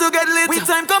we start to get lit, with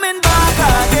time coming back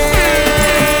again.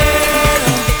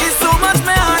 It's so much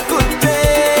my heart could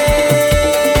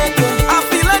take. I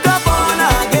feel like I'm born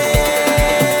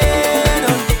again.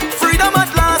 Freedom at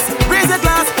last, raise a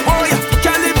glass. Oh yeah,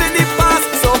 can't live in the past.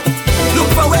 So look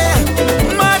for where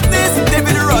madness,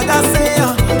 David Rudder say.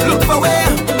 Look for where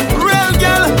real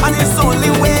girl and it's only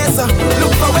ways.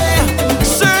 Look for where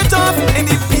shirt off in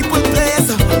the people place.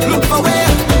 Look for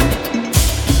where.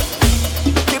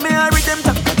 Give me a rhythm,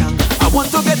 I want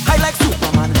to get high like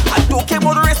Superman. I don't care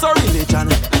about race or religion.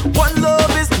 One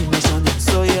love is the mission.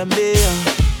 So yeah, me,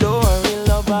 don't worry,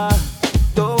 lover.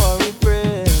 Don't worry,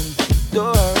 friend.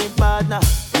 Don't worry, partner.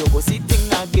 You go see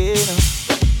thing again.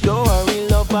 Don't worry,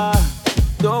 lover.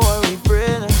 Don't worry,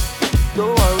 friend.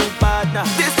 Don't worry, partner.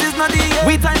 This is not the end.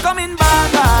 We time coming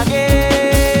back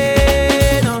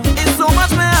again. It's so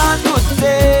much my heart could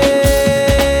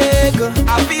take.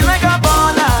 I feel like I'm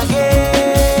born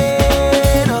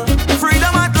again.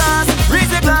 Freedom at last,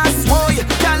 raise a glass. Oh, you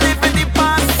can't live in the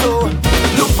past. So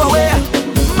look for where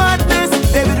madness,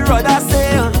 David Rudder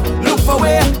say. Look for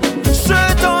where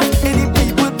shirt on in the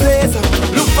people place.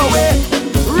 Look for where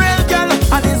real girl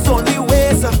and it's only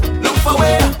ways. Look for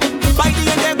where by the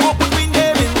end they go put me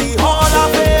name in the Hall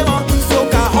of Fame.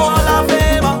 Soca Hall of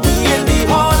Fame. In the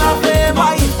Hall of Fame.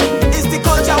 Why? It's the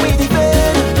culture we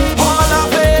defend. Hall of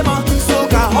Fame.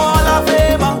 Soca Hall of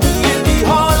Fame. In the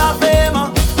Hall of Fame.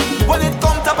 When it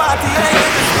comes to party,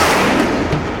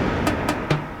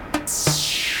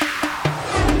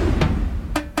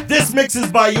 This mix is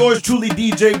by yours truly,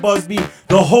 DJ Busby,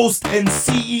 the host and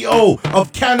CEO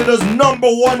of Canada's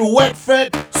 #1 wet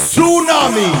fete,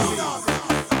 Tsunami.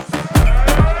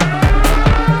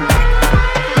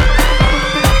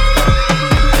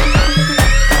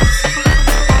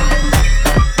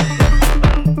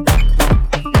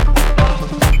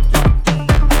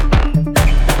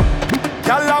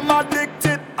 Girl, I'm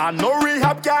addicted, and no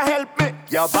rehab can help me.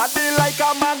 Your body like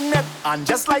a magnet, and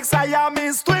just like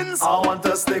Siamese twins, I want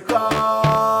to stick on.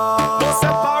 No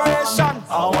separation,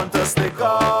 I want to stick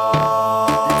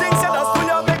on. You think you just pull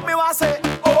your make me want say,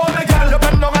 oh my girl, you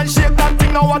bend down and shake that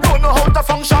thing. Now I don't know how to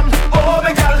function. Oh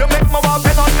my girl, you make me want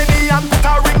pen on me knee and put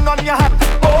a ring on your hand.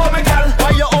 Oh my girl,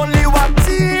 why you only want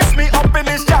tease me up in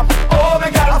this jam? Oh my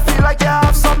girl, I feel like you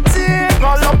have something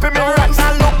all up in me right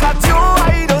now. Look at you,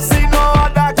 I don't see no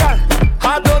other girl.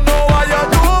 I don't know what you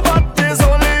do, but there's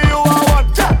only you I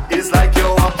want. It's like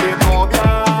you're walking home,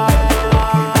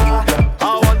 yeah. I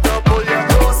want to pull you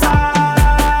closer.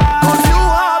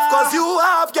 Cause you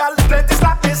have, girl, plenty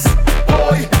slackness.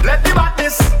 Boy, let the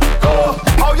madness go.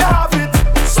 How you have it?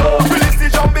 So, release the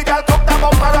jumpy girl, come down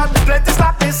up around. Plenty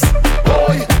slackness.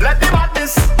 Boy, let the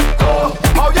madness go.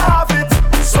 How you have it?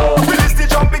 So, release the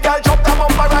jumpy girl, jump down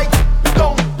up right.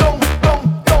 Don't.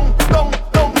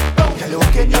 Girl, you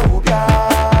can you move,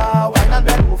 yeah. Wine and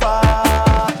bend over.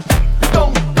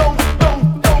 Don't. Girl,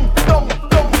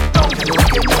 you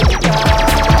can you move, yeah.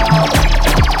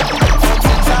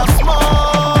 Things are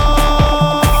small.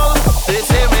 They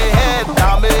say me head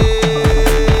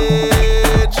damage.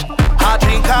 I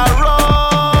drink a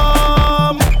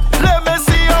rum. Let me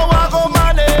see how I go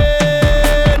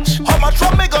manage. How much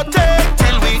rum me go take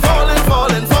till we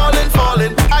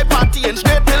falling. I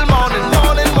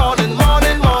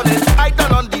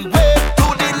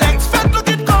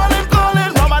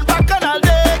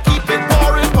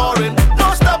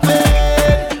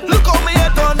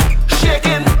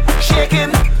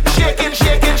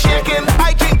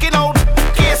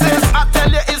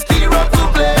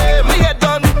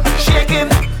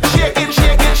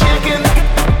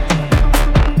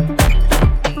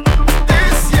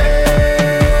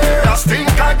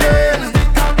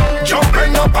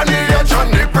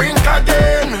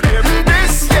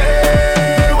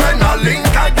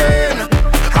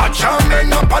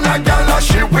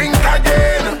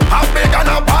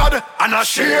a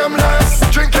shameless.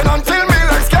 Drinking until me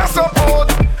legs can't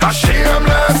support. A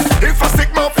shameless. If I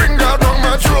stick my finger down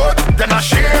my throat, then a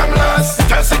shameless.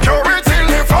 Tell security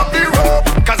lift up the rope,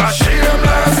 cause a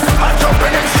shameless. I jump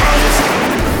in front.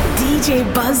 DJ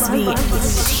Busby.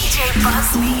 DJ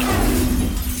Busby.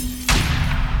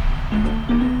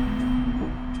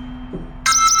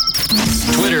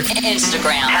 Twitter,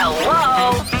 Instagram.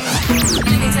 Hello.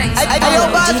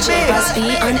 DJ Busby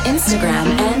on Instagram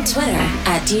and Twitter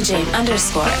at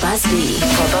DJ_Busby.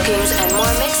 For bookings and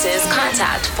more mixes,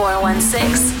 contact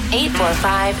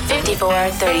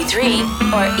 416-845-5433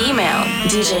 or email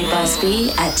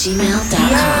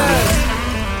djbusby@gmail.com.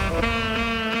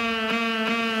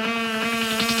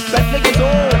 Let's make it go.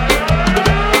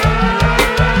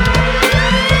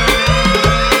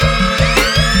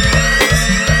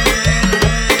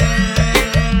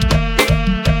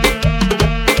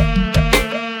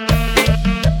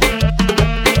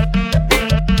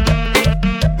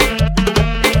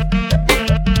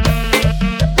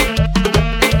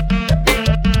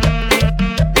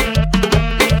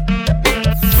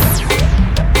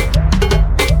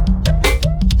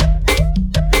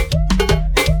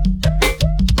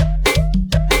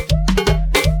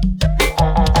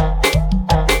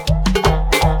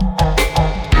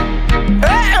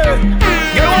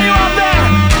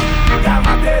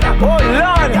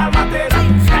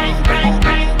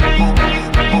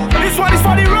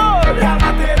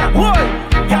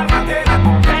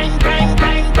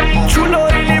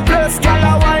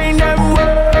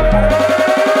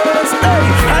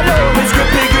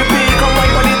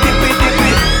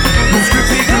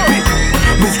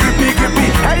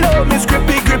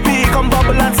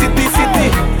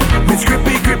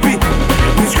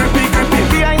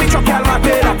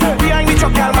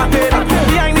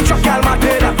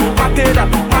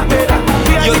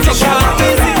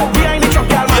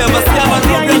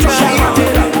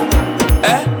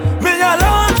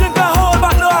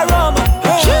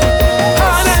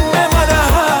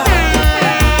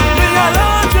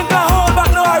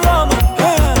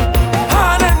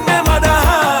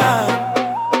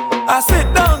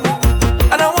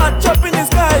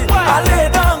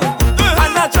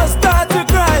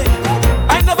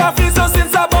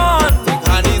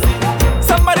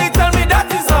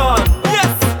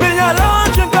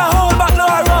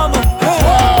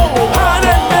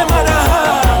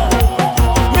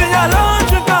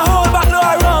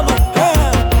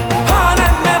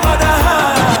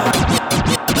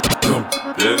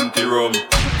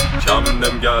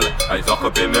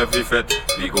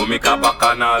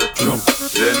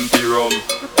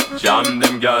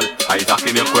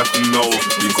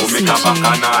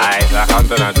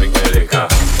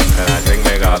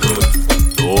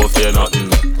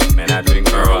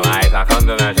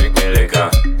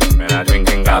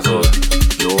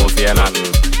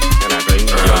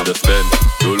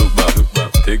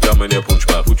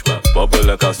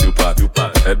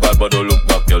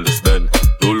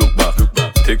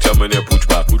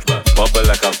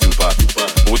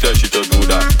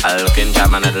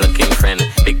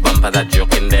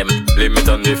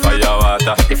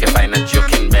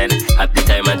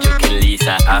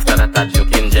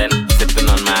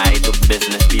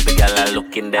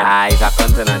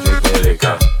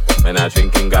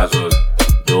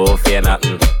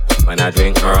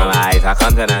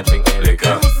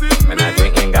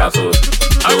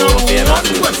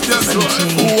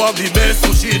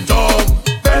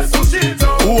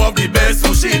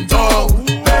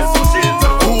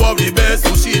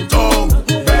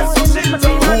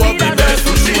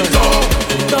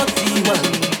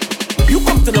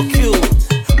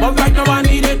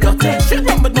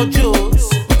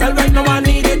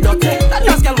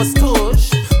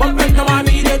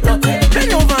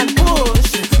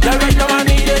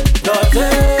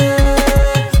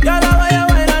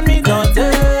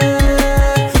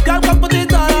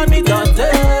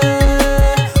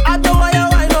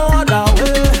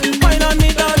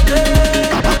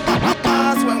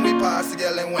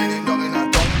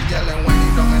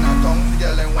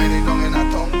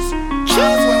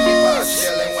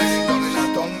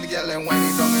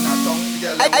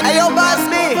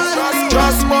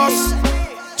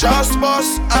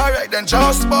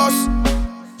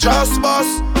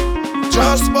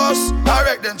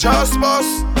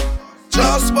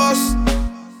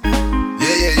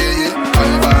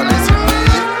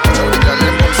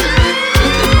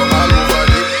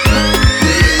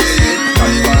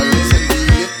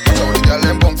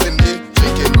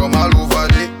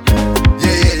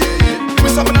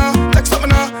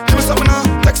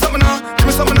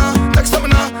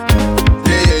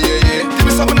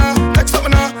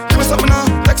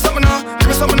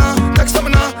 Text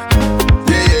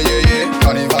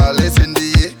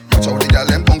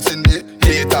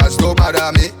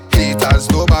bother me. Haters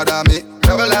don't bother me.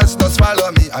 Revelers just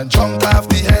follow me and drunk off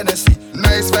the Hennessy.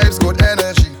 Nice vibes, good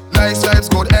energy. Nice vibes,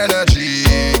 good energy.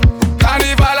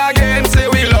 Carnival again, say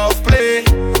we love play.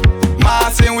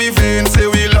 Martin we vain, say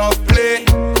we love play.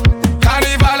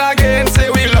 Carnival again, say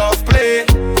we love play.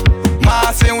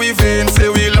 Martin we vain, say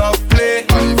we love play.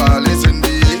 Carnival is in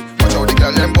the watch out the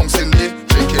girl them bounce in the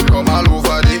drinking rum all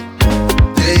over the.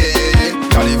 Yeah, yeah, yeah, yeah.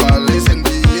 Carnival is in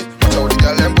the watch out the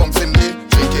girl them bounce in the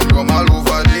drinking rum all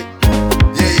over the.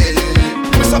 Yeah, yeah, yeah,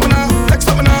 yeah. Give me some now, take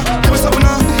some now, give me some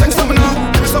now, take some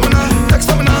now, give me some now, take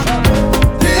some now.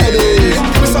 Yeah, yeah,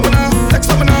 yeah. Give me some now, take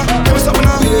some now, give me some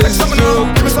now, take some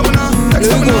now, give me some now, take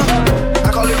some now.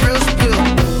 I call it real spill,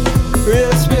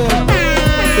 real spill,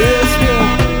 real spill,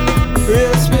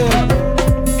 real spill,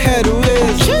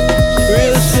 headways,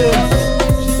 real spill,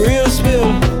 real spill,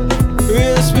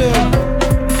 real spill.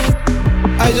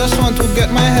 I just want to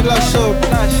get my head lashed up.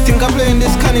 Think I'm playing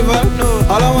this carnival?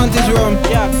 All I want is rum.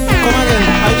 Come again.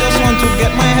 I just want to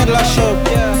get my head lashed up.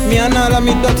 Me and all of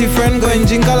me dirty friend going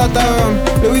drink a lot of rum.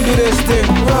 Let we do this thing.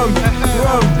 Rum,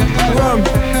 rum, rum,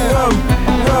 rum,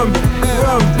 rum,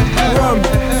 rum, rum.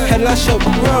 Head lash up.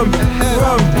 Rum,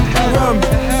 rum, rum,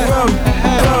 rum,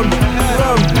 rum,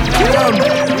 rum, rum.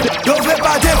 Don't fais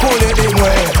pas décoller des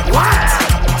mouettes. What?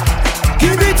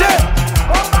 Give me that.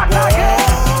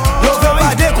 Don't fais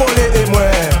pas décoller des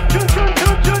mouettes.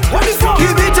 What is wrong?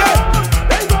 Give me that.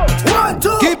 1, 2.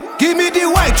 Give me the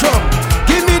white rum.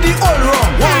 Give me the old rum.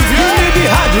 Give me the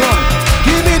hard rum.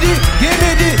 Give me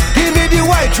the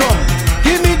white rum.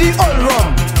 Give me the old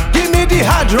rum. Give me the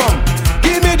hard rum.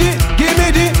 Give me the.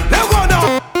 Let's go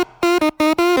now.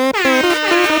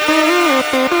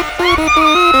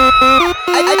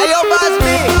 Ayo,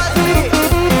 Busby.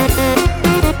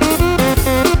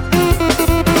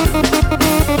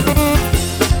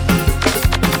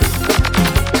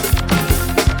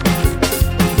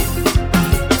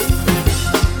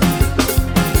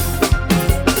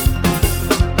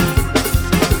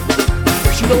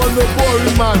 She don't want no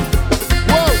boring man.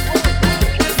 Whoa,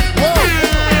 whoa.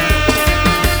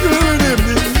 The rhythm,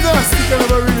 the nasty kind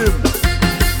of a rhythm.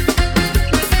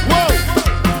 Whoa,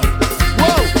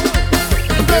 whoa.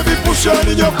 Baby, push on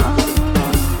in your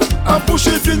and push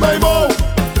it in my mouth.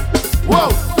 Whoa,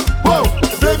 whoa.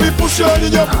 Baby, push on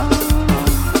in your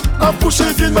and push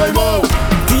it in my mouth.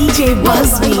 DJ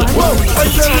Busby. Whoa, I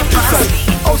tell you inside,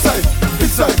 outside,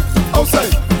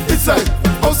 outside, inside,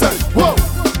 outside. Whoa,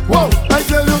 whoa, I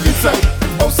tell you inside,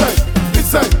 outside,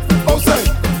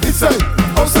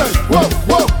 outside. Whoa,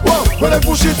 whoa, whoa. When I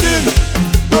push it in,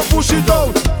 don't push it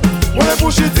out. When I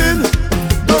push it in,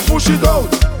 don't push it out.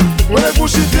 When I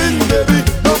push it in, baby,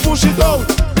 don't push it out.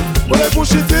 When I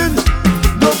push it in,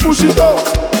 don't push it out.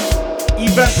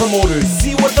 Event promoters,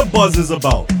 see what the buzz is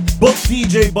about. Book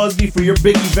DJ Busby for your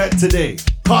big event today.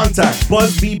 Contact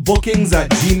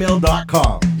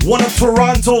busbybookings@gmail.com. One of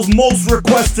Toronto's most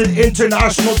requested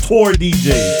international tour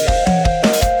DJs.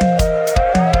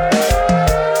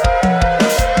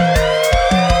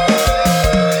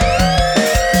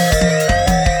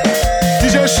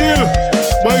 DJ Shield,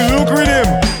 boy, look with him.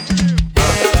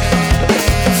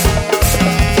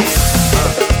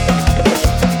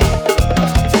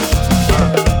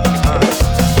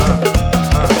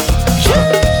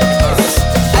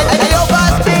 Ayo,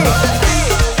 Busby.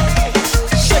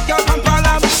 Shake your bum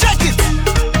bum, shake it.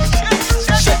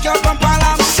 Shake your bum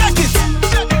bum, shake it.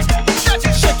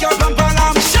 Shake your bum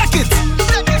bum, shake it.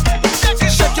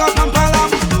 Shake your bum bum,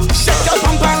 shake your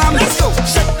bum bum. Let's go.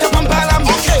 Shake your bum bum,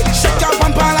 okay. Shake your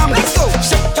bum bum, let's go.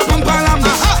 Shake your bum bum,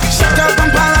 shake your bum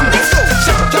bum, let's go.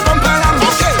 Shake your bum bum,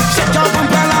 okay. Shake your bum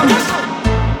bum.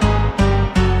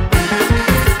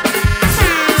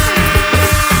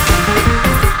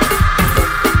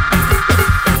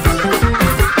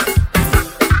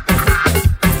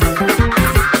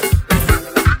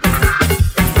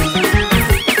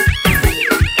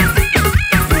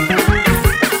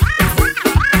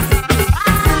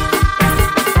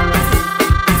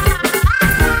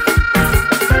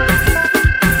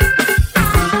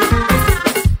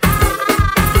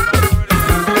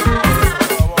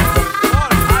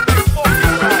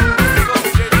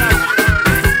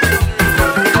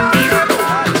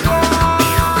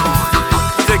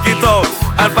 Take it out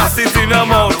and pass it in your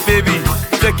mouth, baby.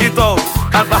 Take it out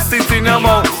and pass it in your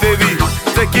mouth, baby.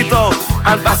 Take it out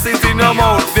and pass it in your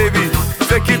mouth, baby.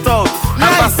 Take it out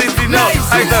and pass it in your mouth.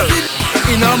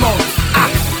 In her mouth,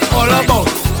 all about,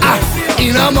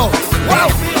 in her mouth. Wow,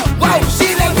 wow,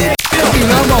 she let me. In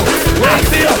her mouth,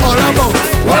 all about,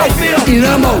 wow, in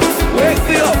her mouth.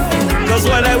 Wake up, cause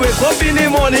when I wake up in the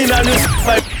morning and you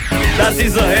fight, that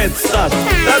is a head start.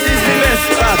 That is the best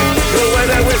start. So when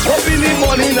I wake up in the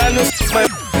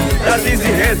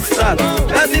get start.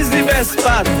 That is the best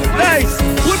part. Nice.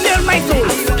 Put me on my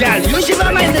toes, girl. You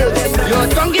shiver my nerves. Your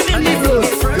tongue giving me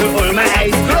blows. You hold my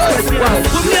eyes closed. Wow.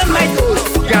 Put me on my toes,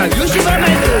 girl. You shiver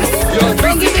my nerves. Your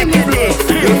tongue giving me blows.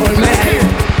 You hold my eyes.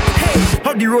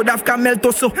 How the road have camel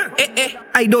to so?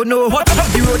 I don't know. How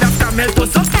the road have camel to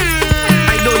so?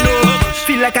 I don't know.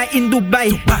 Feel like I in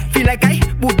Dubai. Feel like I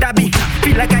Abu Dhabi.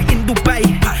 Feel like I in Dubai.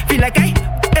 Feel like I.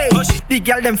 Hey, the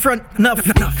girl them front nuff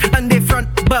and they front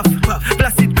buff.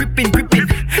 Plus it gripping.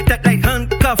 That like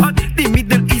handcuff. The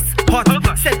middle is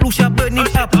hot. Saint Lucia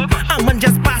burning up. A man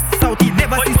just pass out. He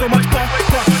never see so much pop.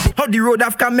 How the road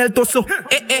have camel to so?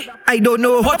 I don't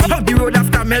know. How the road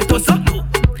have camel to so?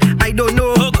 I don't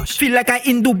know. Feel like I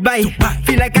in Dubai.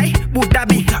 Feel like I Abu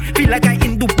Dhabi. Feel like I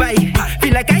in Dubai.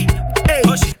 Feel like I. Hey,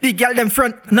 the girl them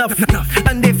front nuff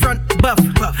and they front buff.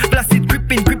 Plus it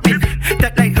gripping.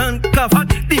 That like handcuff.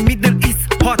 The middle is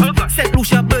hot. Saint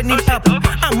Lucia burning up.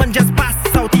 A man just pass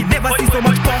out. He never see so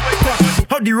much pop.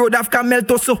 How the road have camel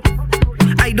to so?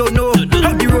 I don't know.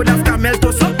 How the road have camel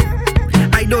to so?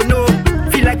 I don't know.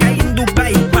 Feel like I in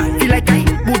Dubai. Feel like I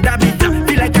Abu Dhabi.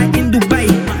 Feel like I in Dubai.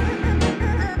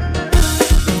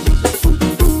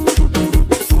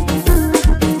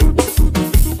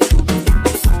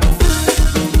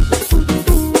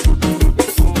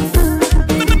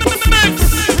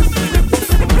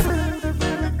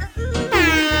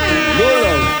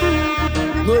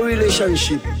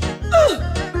 Relationship.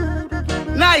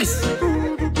 Nice.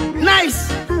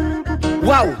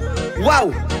 Wow.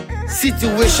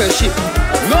 Situationship.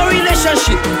 No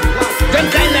relationship. Them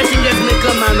kind of thing that make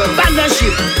a man abandon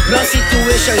ship. No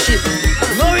situationship.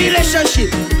 No relationship.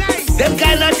 Them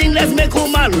kind of thing that make a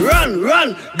man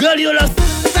run. Girl, you lost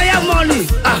your money.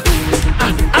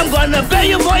 I'm gonna pay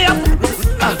you boy up.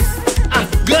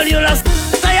 Girl, you lost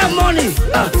your money.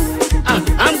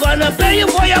 I'm gonna pay you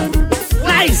boy up.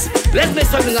 Nice. Let's make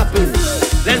something happen.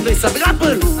 Let's make something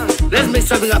happen. Let's make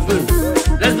something happen.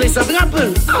 Let's make something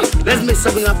happen. Let's make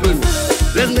something happen.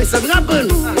 Let's make something happen.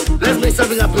 Let's make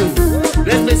something happen.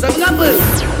 Let's make something happen.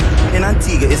 In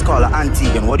Antigua, it's called an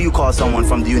Antiguan. What do you call someone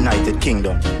from the United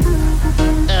Kingdom?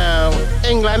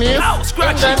 Englandese. Oh,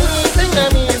 scratch it.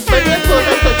 Englandese. But you told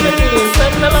us to Chinese.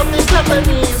 But me love the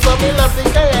Japanese. But me love the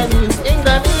Guyanese.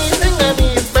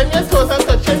 Englandese. But you told us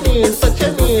to Chinese. But you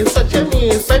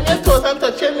told us to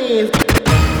Chinese.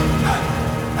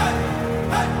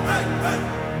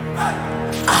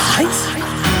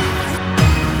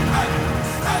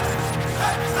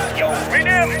 Yo,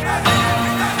 rhythm.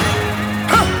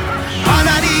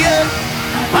 Panadier.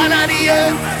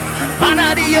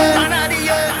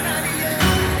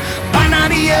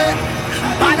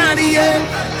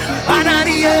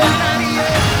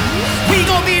 We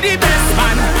gon' be the best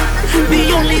man, the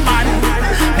only man,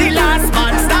 the last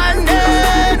man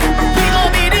standing. We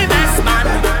gon' be the best man,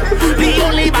 the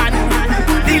only man,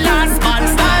 the last man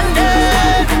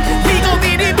standing. We gon'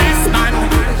 be the best man,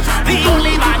 the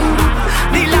only man,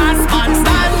 the last man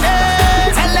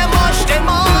standing. Tell them wash them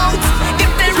out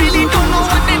if they really don't know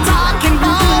what they're talking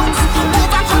about.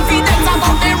 Overconfident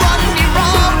about they run the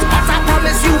road. But I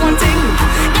promise you one thing,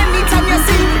 anytime you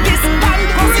see this band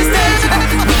consistent,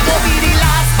 we gon' be the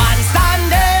last man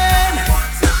standing.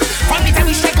 From the time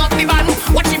we shake up the band,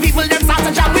 watching people them start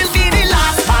to jam, we'll be the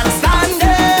last man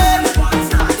standing.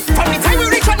 From the time we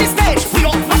reach on the stage, we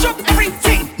gon' mash up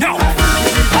everything now.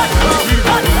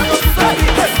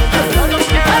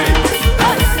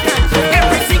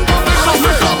 Everything go mash up.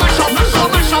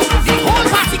 The whole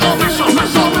party go mash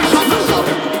up.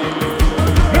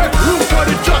 Make room for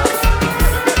the truck.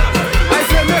 I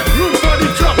say make room for the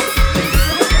truck.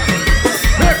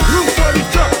 Make room for the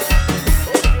truck.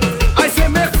 I say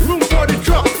make room for the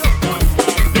truck.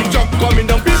 The truck coming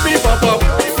down, beep beep pop up.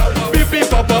 Beep beep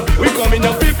pop up. We coming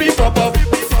down, beep beep pop up.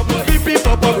 Beep beep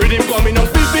pop up. Rhythm coming down,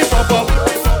 beep beep pop up.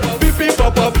 Beep beep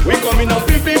pop up. We coming down,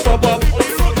 beep beep pop up.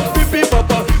 Beep beep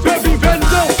pop up. Baby bend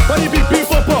down, for the beep beep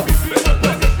pop up.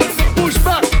 Push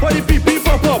back, for the beep beep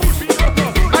pop up.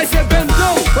 I say bend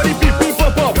down, for the beep beep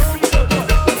pop up.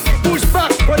 Push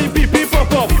back, for the beep beep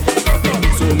pop up.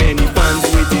 So many fans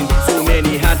waiting, so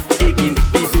many hearts aching.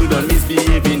 People done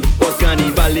misbehaving, cause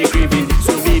Carnival they craving.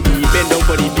 So baby, bend down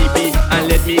for the BB and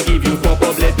let me give you pop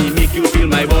up. Let me make you feel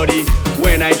my body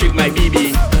when I drink my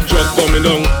BB. Truck coming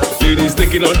down, ladies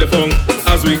taking out the funk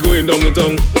as we going down the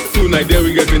tongue. Tonight there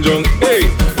we getting drunk. Hey,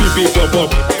 pee pop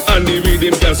up and the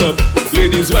rhythm can't stop.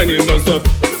 Ladies whining non-stop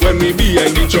when we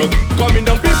behind the truck. Coming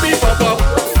down, beep beep pop up.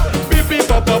 Beep beep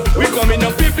pop up. We coming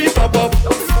down, beep beep pop up.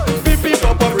 Beep beep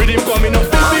pop up. Rhythm coming down,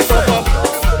 beep beep pop up.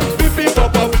 Beep beep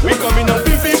pop up. We coming down,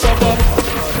 beep beep pop up.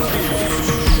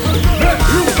 Make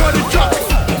room for the truck.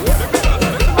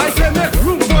 I say make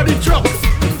room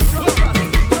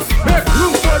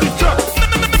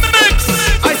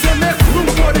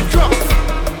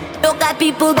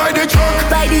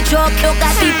truck. Look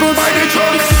at people by the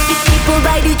truck. People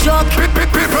by the truck.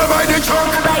 People by the truck.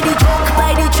 By the truck,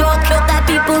 by the truck. Look at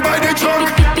people by the truck.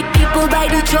 People by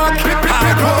the truck.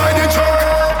 People by the truck.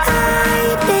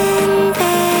 I've been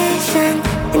patient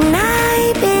and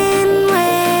I've been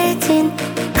waiting.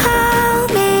 Call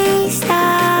me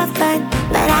stubborn,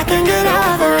 but I can get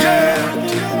over it.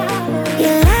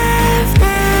 You left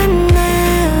and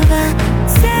never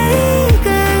say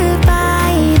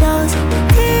goodbye. Those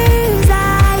tears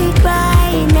I cry,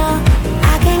 no,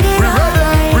 I can get over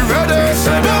it. We ready?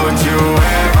 So don't you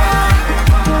ever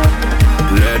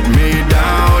let me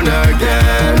down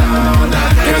again,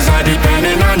 'cause I'm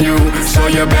depending on you, so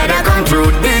you better come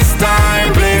through this time.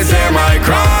 Please hear my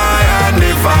cry, and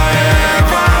if I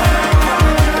ever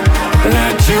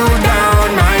let you down,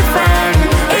 my friend,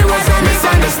 it was a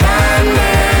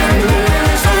misunderstanding.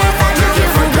 So if I took you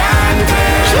for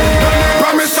granted,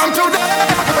 promise I'm today.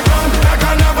 Like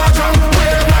I never drunk,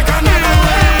 wave like I never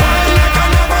wave, wine like I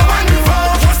never went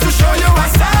before, just to show you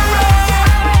I'm sorry,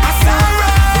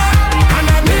 and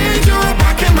I need you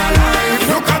back in my life.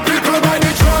 Look at people by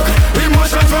the truck,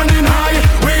 emotions running high,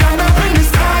 we end up in the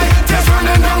sky, tears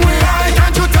running down we eye.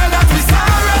 Can't you tell that we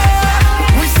sorry,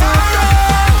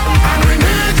 and we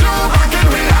need you back in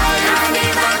we life.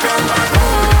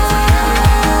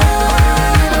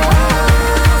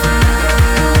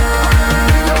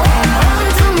 Come home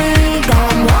to me,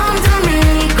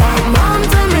 come home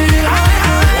to me.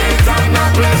 It's on a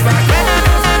place like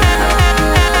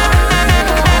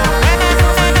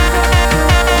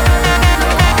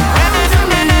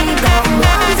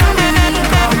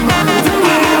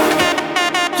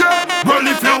well,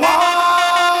 if you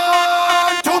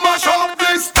want to mash up the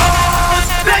stars,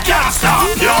 they can't stop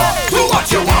you. Do what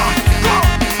you want.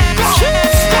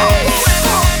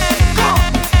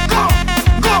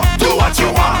 Go, do what you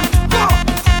want.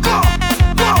 Go.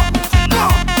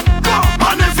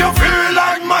 And if you feel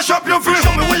like mash up your feel,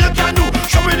 show me what you can do.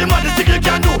 Show me the maddest thing you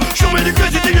can do. Show me the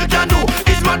crazy thing you can do.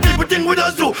 It's mad people think with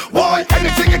us do. Boy,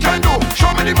 anything you can do.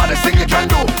 Show me the maddest thing you can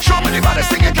do. Show me the maddest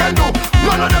thing you can do.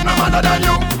 None of them no madder than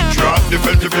you. Drop the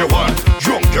felt if you want.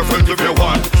 Drunk your friends if you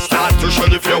want. Start to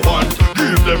shell if you want.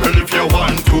 Give them hell if you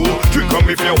want to. Drink 'em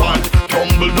if you want.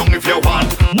 Tumble down if you want.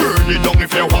 Burn it down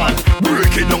if you want.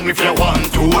 Break it down if you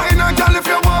want to. Wine a girl if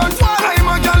you want. Climb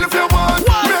a girl if you want.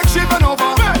 Make she bend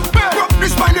over. Rock the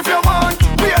spine if you want.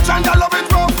 Beach and girl love it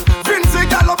rough. Vincy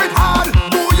girl love it hard.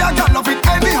 Booyah girl love it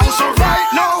anyhow. So right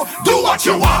now, do what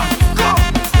you want. Go.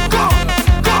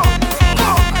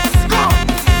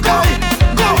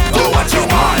 Do what you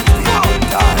want.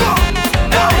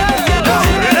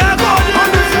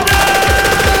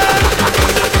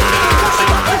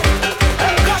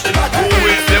 who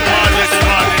is the baddest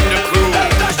man in the crew?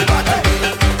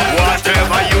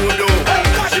 Whatever you do,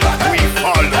 we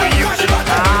follow you.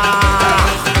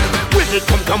 When it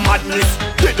comes to madness,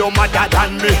 they don't madder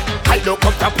than me. I don't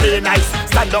come to play nice.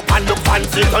 Stand up and look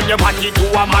fancy. Turn your body to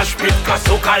a mash pit. 'Cause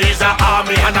Soca is a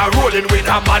army and a rolling with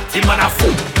a mad team and a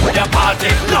fool. With a party,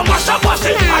 no mash up pass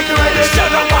it. Are you ready?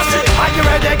 Shut up pass it. Are you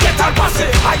ready? Get on pass it.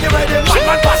 Are you ready?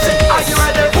 Madman pass it. Are you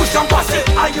ready? Push on pass it.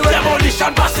 Are you ready?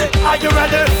 Demolition pass it. Are you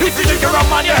ready? If you think you're a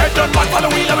man, your head done bad. Follow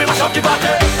me, let me mash up the party.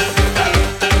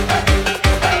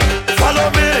 Follow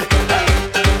me.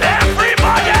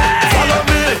 Everybody, Follow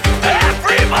me.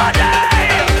 everybody.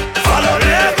 Follow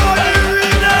me.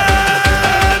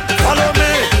 Follow me.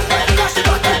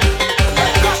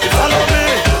 Follow me.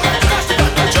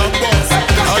 Jump boss,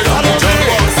 I am the jump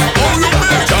boss. Oh, you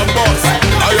mean jump boss?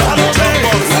 I am the jump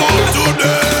boss. Walk to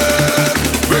them.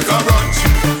 Break a branch,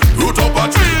 root up a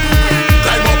tree,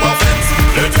 climb up a fence.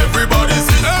 Let everybody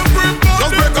see.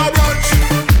 Just break a branch,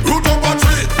 root up a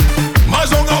tree,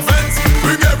 mash on a fence.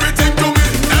 Bring everything to me.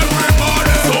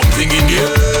 Everybody. Something in the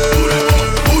air.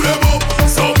 Put them up.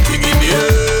 Something in the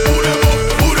air.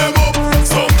 Put them up.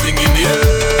 Something in the air.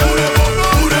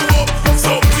 Put them up.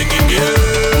 Something in the air.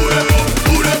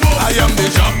 Put them up. I am the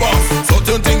jump boss.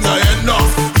 Certain things I end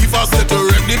off. If I say to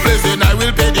wreck the place, then I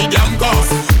will pay the damn cost.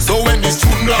 So when this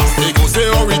tune blast, they go say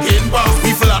hurricane pass.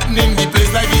 We flattening the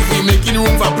place like if we making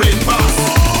room for plane pass.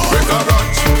 Break a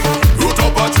branch, root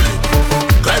up a tree,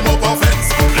 climb up a fence.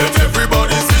 Let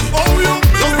everybody see. Oh, you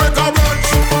just break a branch,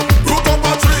 root up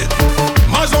a tree,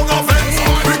 mash on a fence.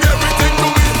 Bring everything to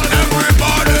me.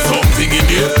 Everybody. Something in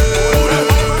the air.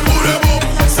 Put them up.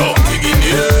 Something in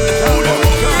the air. Put them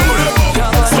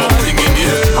up. Something in the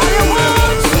air.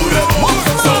 Put them up.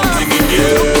 Something in the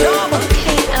air.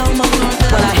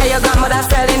 Well, I hear your grandmother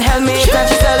selling helmets and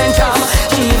she's selling charm.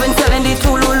 She even selling the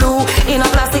Tululu in a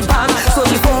plastic pan. So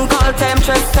she phone call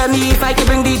Temptress, tell me if I can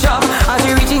bring the job. As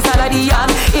we reach inside of the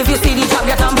yard, if you see the job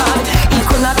get on bad, he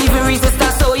could not even resist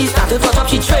her, so he started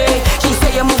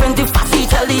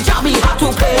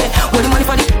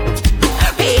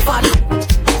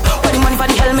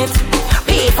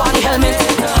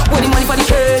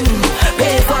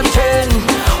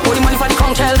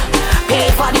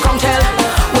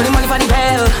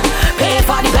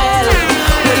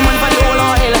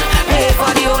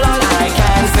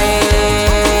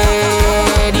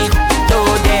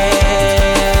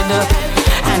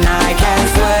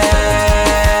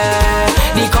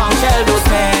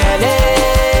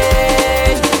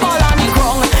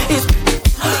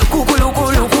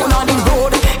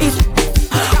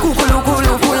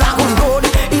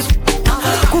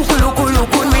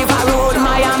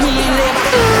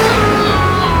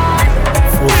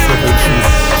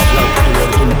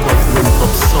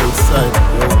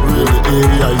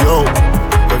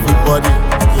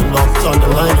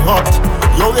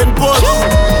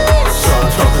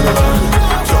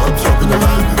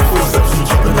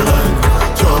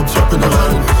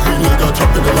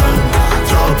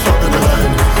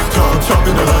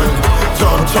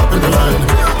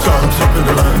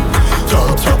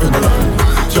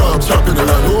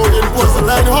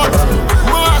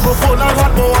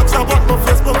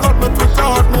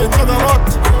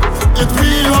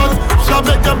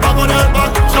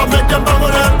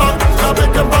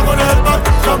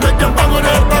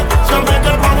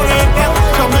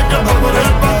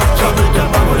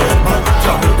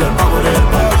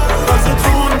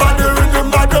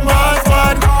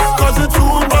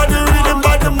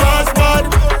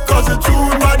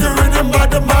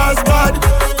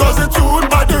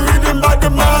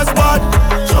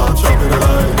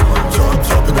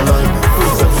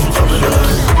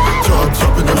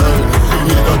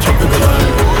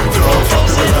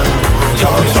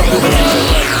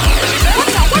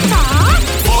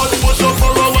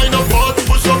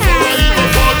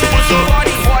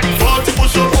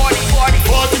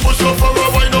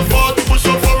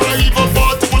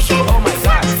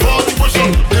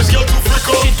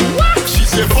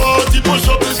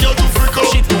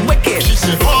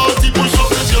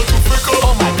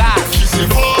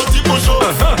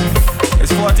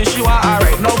you are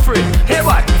alright, no free. Hey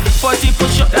what? 40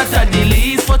 push up, that's a the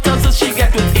least. 4 times so she get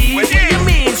with ease. What you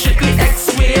mean? Strictly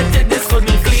X-rated, this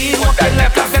couldn't clean. Walking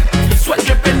left, I get sweat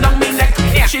dripping down me neck.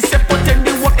 She said put in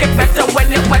the work, it better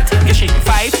when it wet. Yeah, she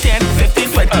 5, 10, 15,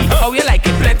 20. Oh, you like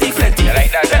it? Plenty, plenty. You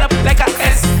like that? Fill up like a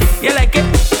S. You like it?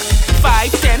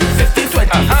 5, 10, 15, 20.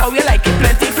 Oh, you like it?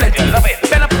 Plenty, plenty. Love it.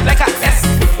 Fill up like a S.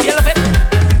 You love it?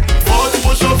 40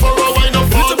 push up for a wine up.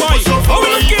 40 push up for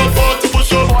a even 40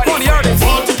 push up. 40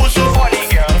 push up.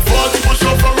 40 push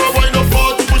up for a wine up.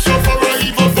 40 push up for a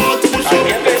even 40 push up.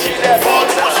 40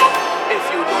 push up. If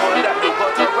you know that you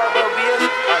got a rubber band,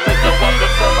 I like to walk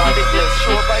with somebody just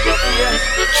show by your face.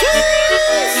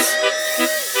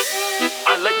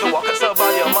 I like to walk with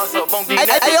somebody muscle bone the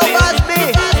neck. Hey, yo,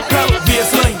 Busby. Pelt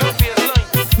baseline.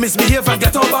 Misbehave and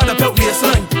get on by the pelt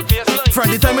baseline.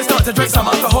 From the time I start to drink some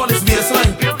alcohol, it's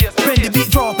baseline. When the beat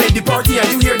drop in the party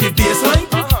and you hear the baseline,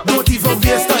 don't even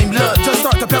waste time, love, just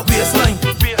start to pelt baseline.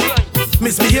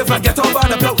 Misbehave and get on by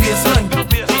the pelt baseline.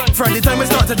 From the time I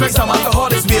start to drink some alcohol,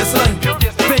 it's baseline.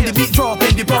 When the beat drop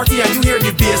in the party and you hear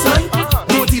the baseline,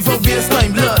 don't even waste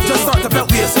time, love, just start to pelt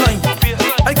baseline.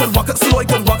 I can walk it slow, I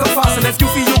can walk it fast, and if you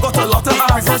feel you got a lot of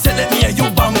ass, first hit me and you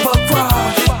bumper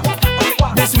crash.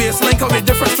 This baseline come with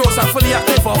different strokes, I'm fully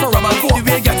active off a rum and coke. The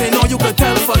way getting on, you can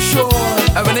tell for sure.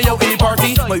 And when I out in the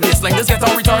party, my baseline just get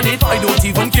all retarded. I don't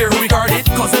even care who record it,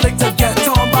 cause I like to get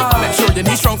on by. Make sure your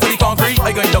knees strong for the concrete.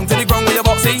 I going down to the ground with your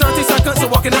boxing. 30 seconds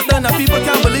of walking out there, and people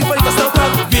can't believe I can still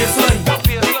pelt baseline.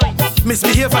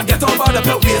 Misbehave and get on by the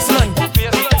pelt baseline.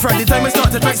 From the time I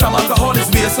start to drink some alcohol,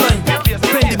 it's baseline.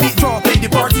 When the beat drop in the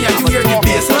party and you hear the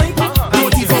baseline,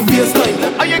 don't even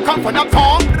baseline. I ain't come for no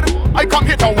talk. I come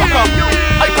here to walk up.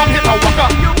 I come here to walk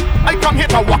up. I come here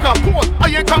to walk up. I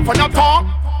ain't come for no talk.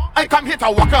 I come here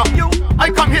to walk up. I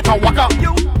come here to walk up.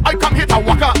 I come here to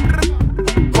walk up.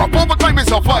 Crop over time is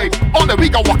a vibe. All the we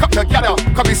go walk up together.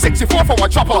 Cause we 64 for a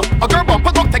chopper. A girl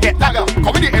bumper got to get dagger.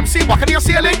 Come with the MC walking near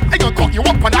ceiling. I gonna cut you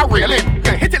up on that railing.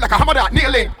 Gonna hit it like a hammer that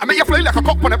nailing. I make you fly like a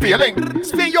cock on a peeling.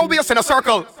 Spin your waist in a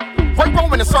circle. Right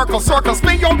round in a circle, circle.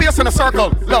 Spin your waist in a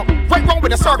circle. Look, right round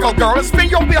in a circle, girl. Spin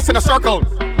your waist in a circle.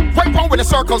 Right round in a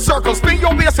circle, circle. Spin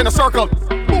your waist in a circle.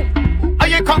 Ooh. I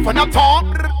ain't come for no talk.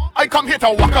 I come here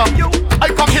to walk up. I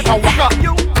come here to walk up.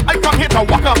 I come here to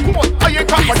walk up. I ain't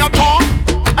come for no talk.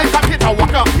 I come here to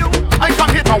walk up. I come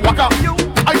here to walk up.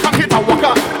 I come here to walk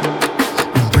up.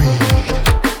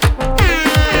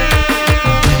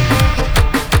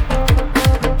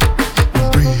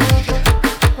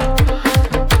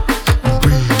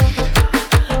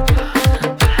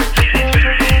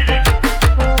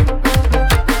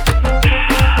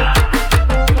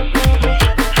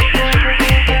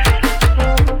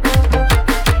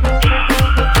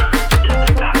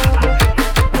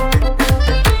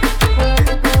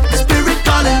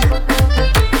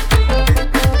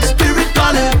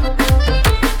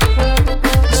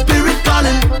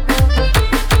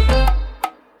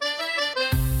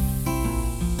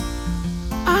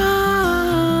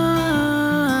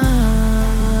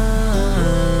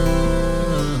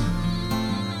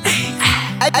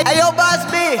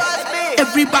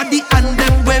 Everybody and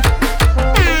them with.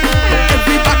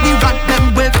 Everybody rock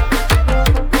them with.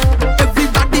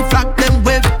 Everybody flock them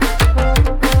with.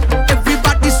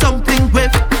 Everybody something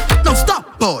with. No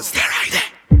stop, pause. Stay right there.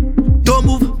 Don't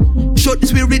move. Show the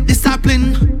spirit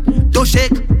discipline. Don't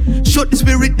shake. Show the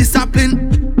spirit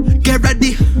discipline. Get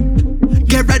ready.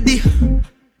 Get ready.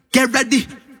 Get ready.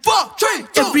 4, 3,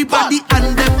 2, everybody 1.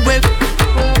 And them with.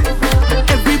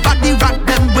 Everybody rock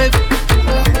them with.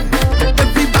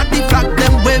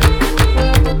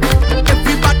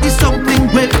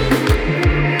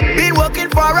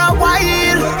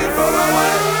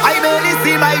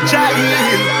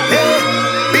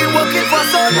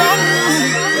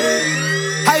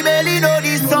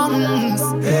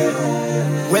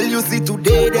 Well, you see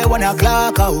today they wanna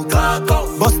clock out.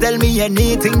 Boss tell me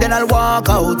anything, then I'll walk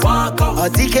out. A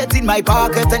ticket in my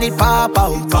pocket and it pop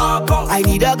out. I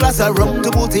need a glass of rum to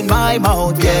put in my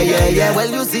mouth. Yeah, yeah, yeah. Well,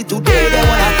 you see today they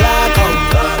wanna clock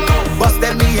out. Boss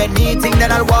tell me anything,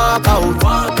 then I'll walk out.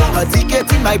 A ticket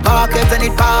in my pocket and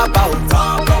it pop out.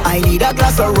 I need a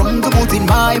glass of rum to put in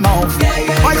my mouth.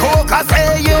 My hawker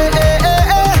say yeah.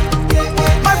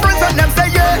 My friends and them say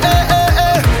yeah.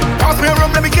 Pass me a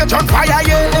rum, let me catch on fire,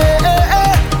 yeah.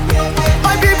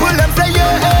 My people, them say,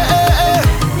 yeah.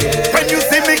 When you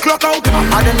see me clock out,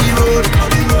 I'm out on the road.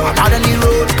 I'm out on the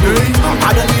road. I'm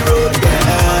out on the road, yeah.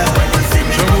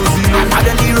 I'm out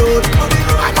on the road.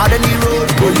 I'm out on the road.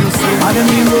 I'm out on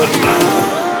the road.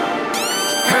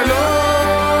 Hello,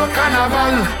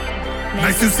 Carnival.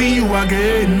 Nice to see you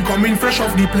again, coming fresh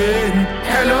off the plane.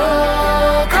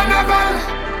 Hello, Carnival.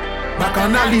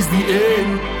 bacchanal is the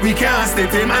end. We can't stay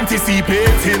in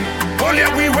anticipating. Oh yeah,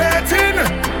 we waiting,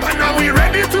 and now we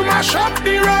ready to mash up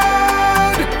the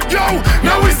road. Yo,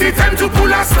 now is the time to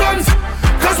pull our stunts.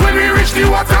 Cause when we reach the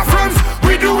waterfront,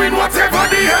 we doing whatever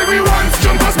the hell we want.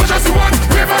 Jump as much as you want,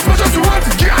 wave as much as you want,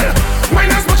 girl,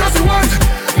 wine as much as you want.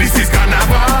 This is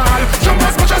Carnival. Jump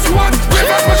as much as you want, wave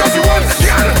as much as you want,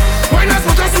 girl, wine as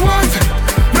much as you want.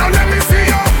 Now let me see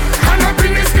you, hand up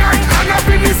in the sky, hand up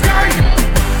in the sky,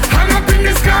 hand up in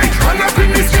the sky, hand up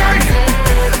in the sky.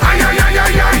 Ay ay ay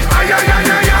ay ay, ay ay ay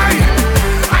ay ay,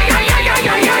 ay ay ay ay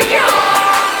ay ay ay.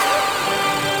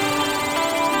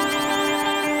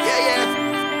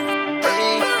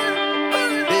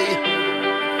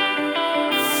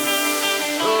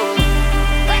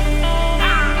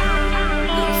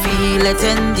 Feel it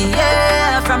in the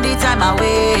air from the time I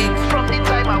wake.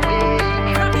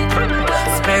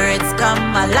 Spirits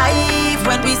come alive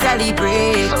when we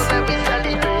celebrate.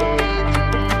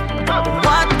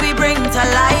 What we bring to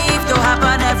life to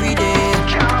happen every day.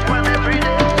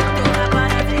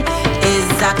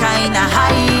 Is a kind of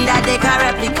high that they can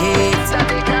replicate.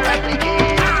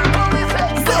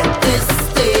 This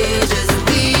stage is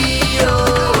real.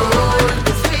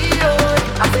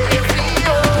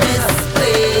 This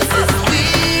place is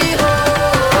real.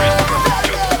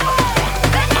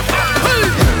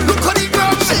 Look how the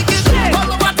ground shaking, all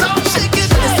over town shaking.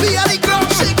 It's we are the ground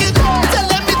shaking. Tell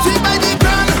them it's we by the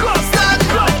ground. Stand,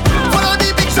 follow the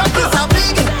big shot, it's a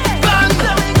big band.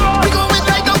 We going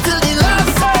right down till the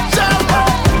last jump.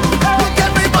 Look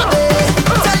everybody,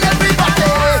 tell everybody.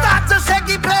 Start to shake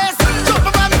the place. Jump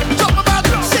about,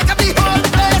 shake up the whole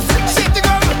place. Shake the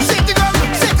ground, shake the ground,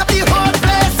 shake up the whole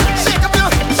place. Shake up your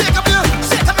whole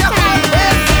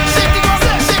place. Shake the ground,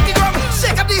 shake the ground,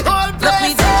 shake up the whole place. Look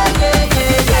me there,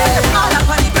 yeah. All up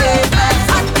on the pavement.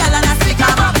 Hot girl and a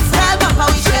speaker box. Tell Papa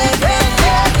we shaking.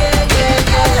 Yeah.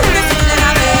 This feeling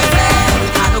amazing.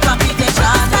 No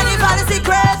competition. Carnival is the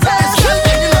greatest.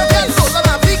 Soul on a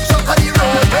big chunk of the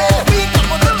roadway. We come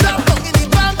on the top, down in the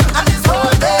bank, and it's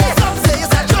all day. Some say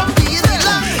it's a jumpy in the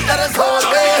land, that is all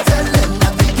day. Tell them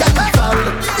that we can't fall.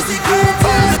 It's the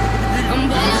greatest. I'm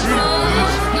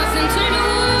bulletproof, nothing to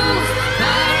lose.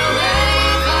 Far away.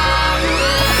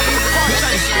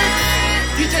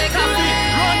 You take a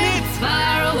breath. Run it.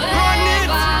 Far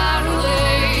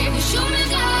away. You shoot me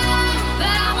down, but I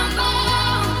won't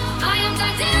fall. I am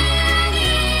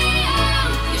titanium.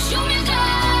 You shoot me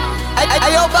down.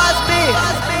 Hey, yo, Boss B.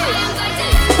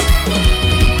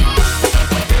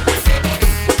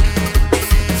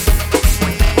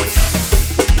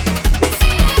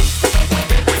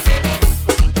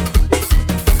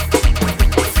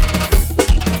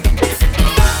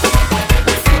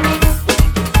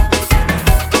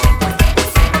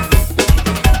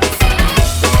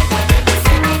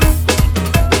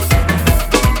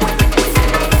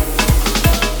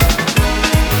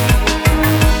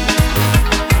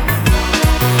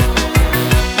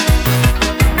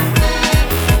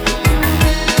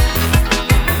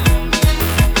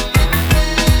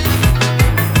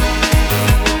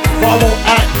 Follow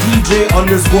at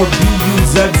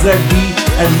DJ_BUZZB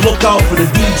and look out for the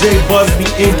DJ Busby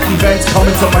Inc. events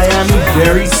coming to Miami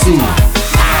very soon.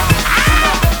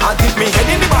 I dip me head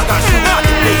in the bag of sugar.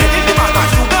 Dip me head in the bag of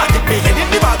sugar. Dip me head in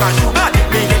the bag of sugar. Dip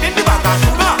me head in the bag of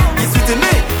sugar. It's sweet to me,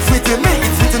 sweet to me,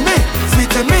 it's sweet to me, sweet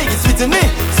to me, it's sweet to me,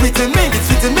 sweet to me, it's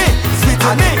sweet to me, sweet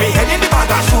to me. Dip me head in the bag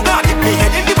of sugar. Dip me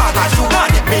head in the bag of sugar.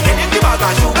 Dip me head in the bag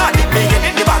of sugar. Dip me head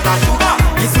in the bag of sugar.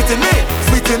 It's sweet to me,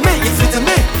 sweet to me, it's sweet to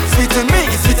me, sweet to me,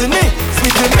 it's sweet to me,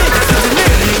 sweet to me, it's sweet to me.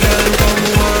 Girl, come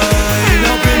wine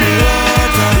up in the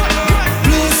water.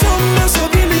 Blow some mess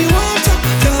up in the water.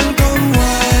 Girl, come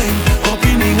wine up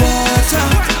in the water.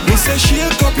 Me say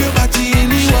shake up your body in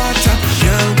the water.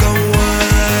 Girl, come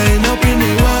wine up in the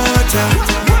water.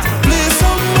 Play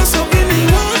some mess up in the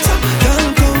water. Girl,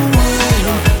 come wine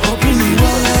up in the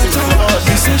water.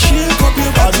 Me say shake up your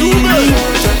body in the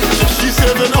water. She's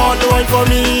saving all the wine for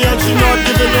me, and she not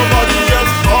giving nobody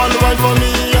else. All the wine for me,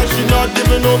 and she not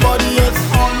giving nobody else.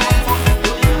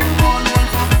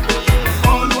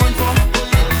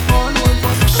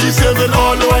 She's saving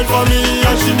all the wine for me,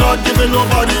 and she not giving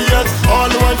nobody else. All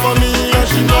the wine for me, and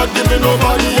she not giving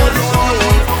nobody else.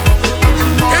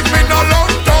 It's been a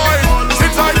long time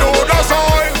since I know the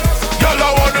sign. Girl, I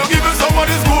wanna give you some of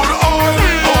this good oil.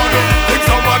 I wanna take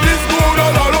some of this good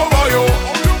all over you.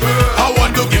 I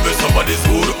want to give you some of this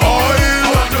good oil. I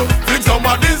want to flick some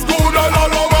of this good all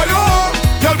over you.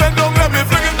 Girl, bend down, let me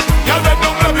fling it. Girl, bend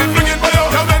down, let me fling it for you.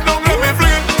 Girl, bend down, let me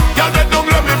fling it. Girl, bend down,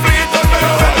 let me fling it for you.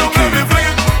 Bend down, let me fling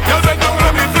it. Girl, bend down,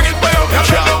 let me fling it for you. Girl,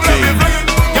 bend down, let me fling it.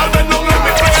 Girl, bend down, let me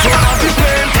fling it. So as the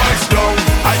plane touch down,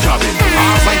 I drop it.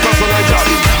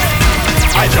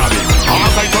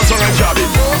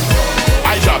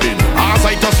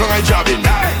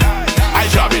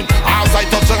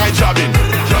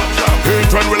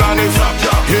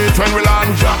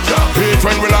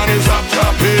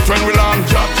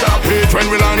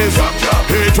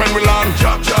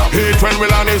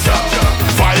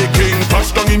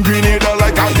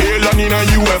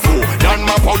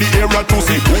 area to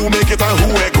see who make it and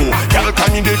who echo. Girl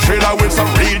come in the trailer with some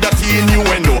real dirty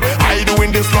innuendo. I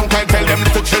doing this long time, tell them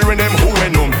little children them who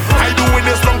and them. I doing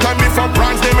this long time before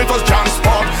brands them it was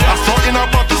transport. I saw in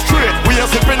about the street, we are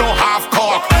sipping on half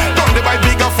cock. Done the buy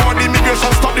bigger for the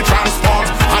immigration, stop the transport.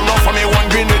 Enough for me one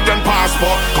grenade and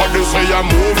passport. Cause they say I'm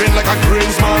moving like a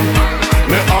greensman.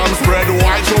 My arms spread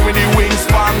wide, show me the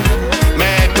wingspan. My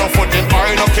head no foot in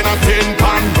oil, knocking a tin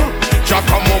pan. Jack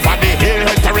come over the hill,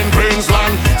 entering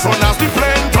Queensland. So as the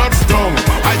plane touch down,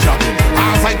 I jabbing.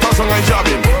 As I touch on, I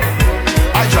jabbing.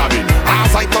 I jabbing.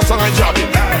 As I touch on, I jabbing.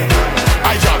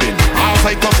 I jabbing. As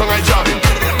I touch on, I jabbing.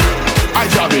 I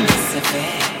jabbing.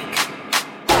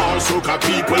 All soca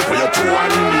people, put your 2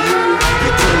 1 in the air.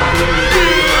 Your 2 1 in the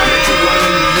air. Your 2 1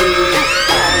 in the air.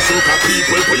 All soca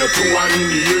people, put your 2 1 in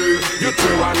the air. Your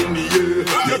 2 1 in the air.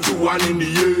 Your 2 1 in the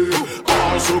air.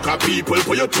 All soca people,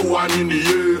 put your 2 1 in the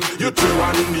air. Your 2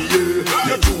 1 in the air.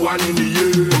 Your 2 1 in the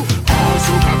air. All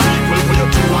soca people, put your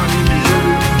 2 1 in the air.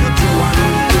 Your 2 1 in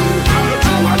the air. Your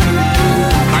 2 1 in the air.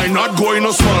 I'm not going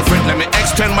no small fret. Let me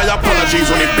extend my apologies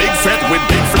on a big fret with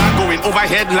big flag going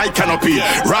overhead like canopy.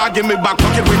 Rag in me back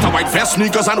pocket with a white vest,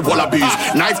 sneakers and wallabies.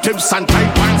 Knife tips and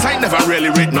tight pants. I never really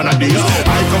read none of these.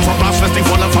 I come from Blast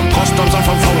Festival and from customs and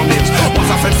from foreign names. Was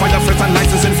a fed fire fret and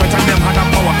license in fret and them had a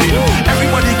power bill.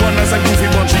 Everybody gone as a goofy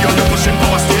bunchy on the pushing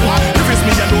power still. If it's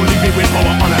me, you don't leave me with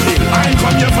power on a hill. I ain't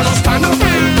come here for no stand up.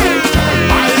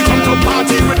 I come to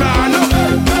party with the hand up.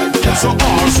 So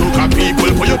all soca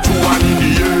people, put your 2 1 in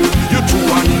the air. Your 2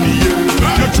 1 in the air.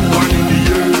 Your 2 1 in the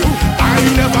air. I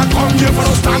never come here for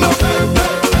no stand up.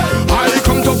 I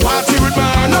come to party with my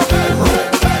hand up.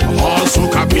 All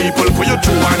soca people, put your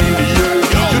 2 1 in the air.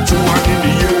 Your 2 1 in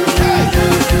the air.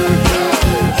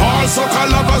 All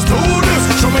soca lovers do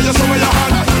this. Show me your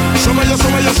hand. Show me your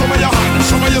hand. Show me your hand.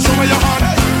 Show me your hand.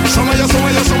 Show me your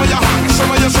hand. Show me your hand.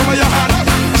 Show me your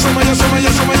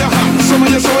hand. Show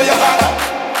me your hand.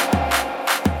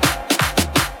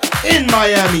 In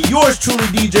Miami, yours truly,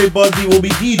 DJ Busby, will be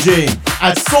DJing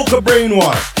at Soca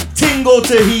Brainwash, Tingo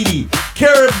Tahiti,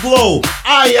 Carib Glow,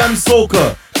 I Am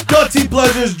Soca, Gutsy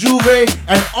Pleasures Juve,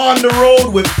 and On the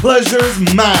Road with Pleasures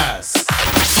Mass.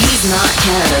 He's not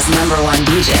Canada's #1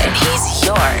 DJ. He's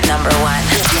your #1.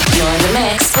 You're in the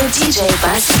mix with DJ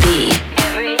Busby.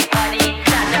 Everybody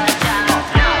stand up now.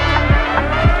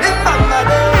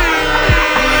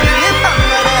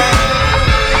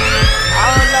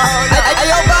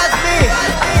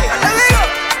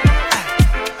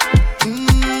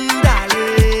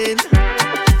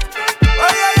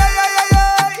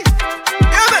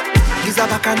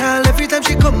 Bacchanal every time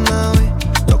she come my way.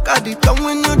 Look at the tongue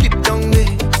when you dip down there.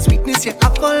 Sweetness, yeah,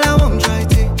 apple I won't try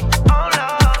to.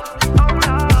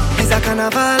 It's a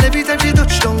carnival every time she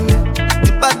touch down there.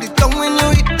 Tip at the tongue when you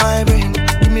hit my brain.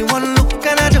 Give me one look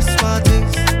and I just want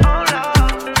this.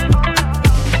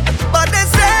 But they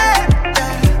say,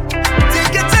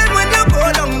 take your time when you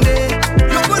go down there.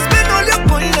 You go spend all your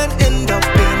coin and end up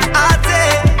in a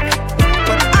day.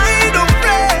 But I don't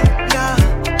pray, nah.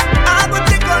 I go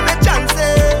take all my chances.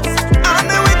 I've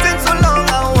been waiting so long,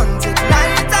 I want it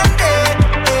night and day.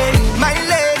 Hey, my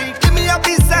lady, give me a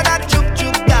piece of that chup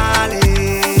chup,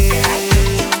 darling.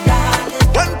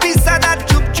 One piece of that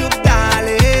chup chup,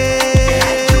 darling.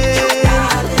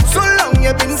 So long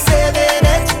you've been saving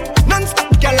it, non-stop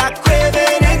girl are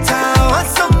craving it. I want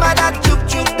some of that chup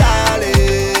chup, darling.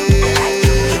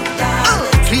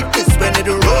 Sweetness when it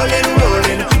rolling,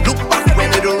 rolling. Look back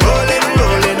when it rolling,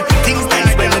 rolling. Things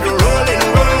nice when it rolling,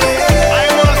 rolling.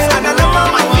 And I love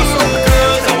my some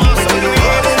girls when it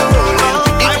rolling, rolling.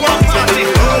 It wants when it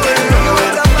rolling,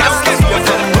 rolling. Gas when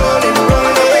it rolling,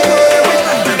 rolling.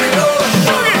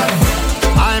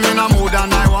 I'm in a mood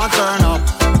and I want turn up.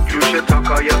 You should talk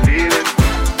how you feeling.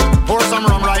 Pour some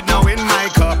rum right now in my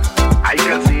cup. I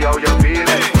can see how you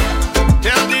feeling.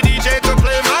 Tell the DJ to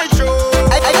play my tune.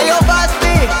 Hey, yo,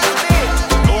 Busby.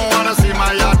 Don't wanna see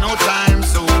my yard no time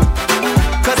soon.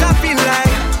 Cause I feel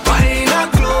like buying a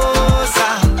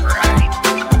closer.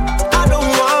 I don't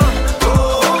want to go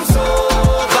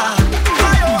sober.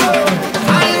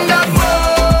 I'm that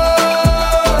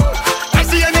mood. I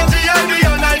see energy and me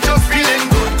and I just feeling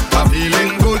good. I'm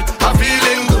feeling good. I'm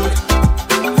feeling good.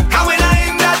 And when I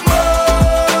in that mood,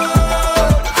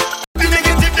 The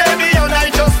negative day me and I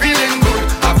just feeling good.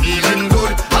 I'm feeling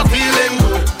good. I'm feeling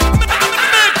good.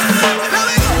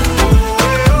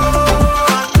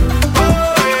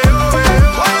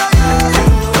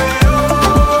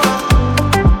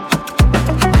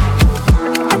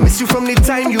 I miss you from the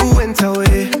time you went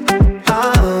away.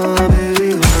 Ah,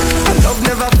 baby, our love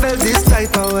never felt this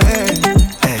type of way.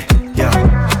 Hey, yeah.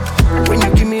 When you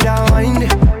give me that wine,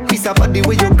 piece of body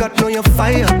where you got, know your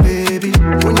fire, baby.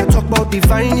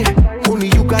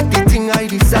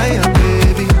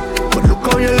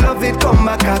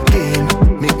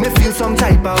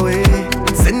 step away.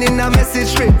 Sending a message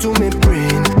straight to me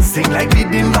brain. Sing like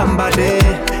the Bamba Day.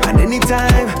 And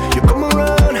anytime you come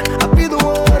around, I'll be the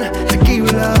one to give you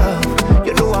love.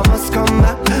 You know I must come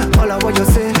back. All I want you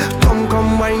say,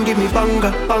 come wine, give me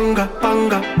banga, banga,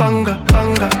 banga, banga,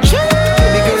 banga.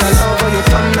 Baby girl, I love how you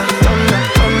thunder, thunder,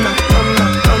 thunder, thunder,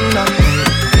 thunder.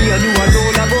 Me and you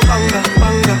alone, I go banga,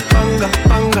 banga, banga,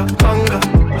 banga, banga.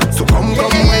 So come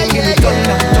wine, give me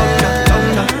thunder, thunder,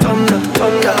 thunder, thunder,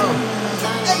 thunder.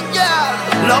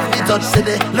 Love the touch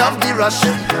city, love the rush.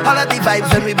 All of the vibes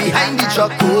when we behind the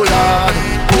truck. Oh Lord,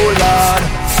 oh Lord,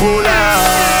 oh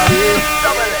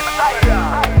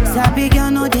Lord. Sabi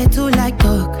girl no dey too like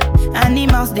talk.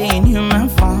 Animals dey in human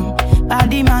form.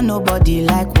 Body man nobody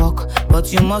like walk,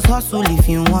 but you must hustle if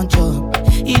you want job.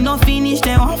 You no finish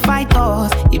they won't fight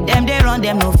us. If them they run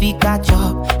them no fit catch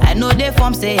up. I know they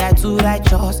form say I too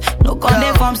righteous. No come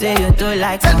they form say you too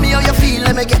like. Tell me how you feel,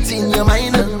 let me get in your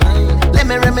mind. Let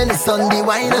me reminisce on the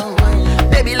wine.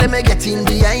 Baby, let me get in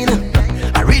the eye.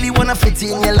 I really wanna fit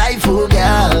in your life, oh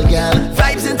girl, girl.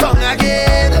 Vibes in tongue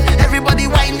again. Everybody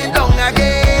winding down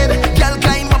again. Girl,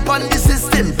 climb up on the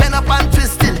system. Bend up and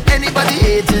twisting. Anybody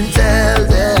hating, tell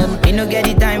them. You no get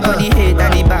the time for the hate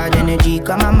and the bad energy.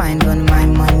 Got my mind on my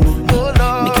money.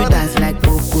 Make you dance like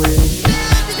broccoli.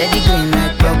 Steady green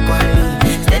like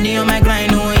broccoli. Steady on my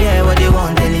grind, oh yeah, what they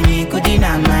want telling me. Could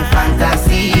deny my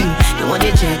fantasy. You want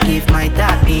to check if my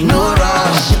tap be no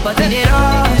rush. But in the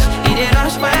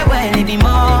rush well, it be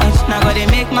much. Now gotta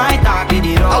make my tap in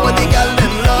the rush. I want the girl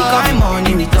them love. The kind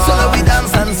money we talk. So now we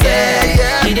dance and say,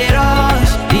 yeah. In the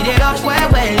rush well,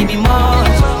 it be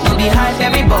much. No be hype,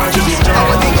 everybody be strong. I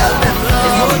want the girl them love.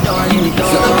 There's no dawn in the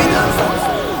dark. So now we dance and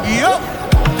say, yup.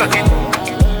 Dirty,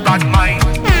 bad mind.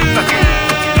 Dirty,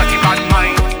 dirty, bad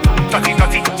mind. Dirty,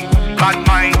 dirty, bad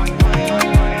mind.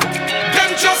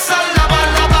 Them just a lava,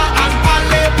 lava and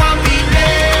pale for me.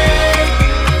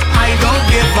 I don't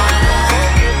give up.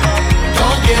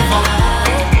 Don't give up.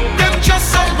 Them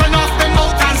just a run off the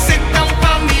mouth and sit down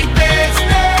for me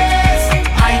business.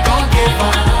 I don't give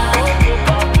up.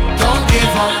 Don't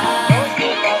give up.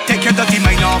 Take your dirty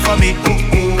mind off of me.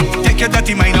 Take your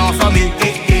dirty mind off of me.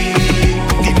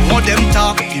 The more them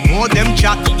talk, the more them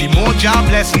chat, the more Jah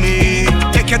bless me.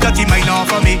 Take your dirty mind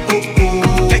off of me.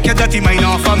 Take your dirty mind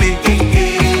off of me.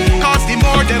 Cause the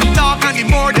more them talk and the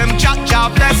more them chat, Jah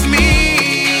bless me.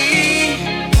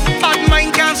 Bad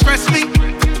mind can't stress me.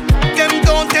 Them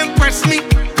don't impress me.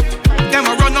 Them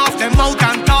a run off them mouth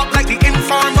and talk like the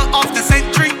informer of the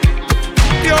century.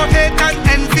 Pure hate and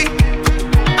envy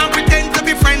and pretend to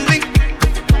be friendly.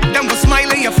 Them will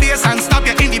smile in your face and stab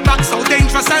you in the back, so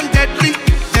dangerous and deadly.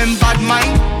 Them bad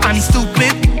mind and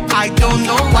stupid, I don't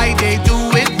know why they do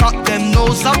it. Got them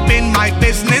nose up in my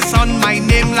business, on my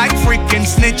name like freaking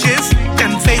snitches.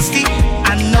 Them feisty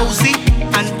and nosy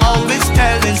and always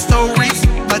telling stories,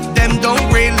 but them don't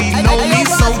really know me,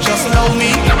 so just know me.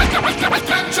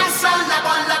 Just a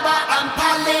lava, lava and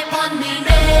pale pon me.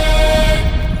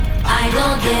 I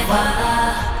don't give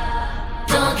up,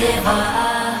 don't give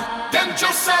up. Them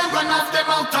just a run off the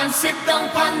mouth and sit down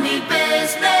pon me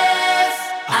business.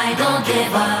 I don't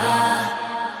give up,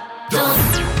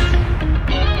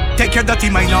 don't. Take your dirty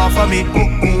mind off of me.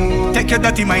 Take your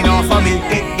dirty mind off of me.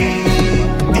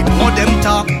 The more them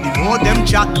talk, the more them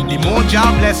chat, the more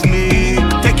Jah bless me.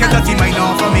 Take your dirty mind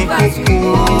off of me.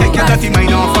 Take your dirty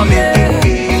mind off of me.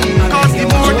 Cause the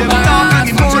more them talk and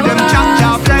the more them chat,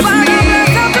 Jah bless me.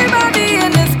 Everybody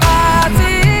in this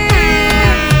party,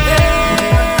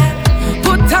 yeah.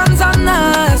 Put hands on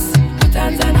us. Put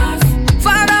hands on us.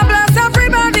 Father bless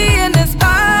everybody in this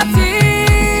party,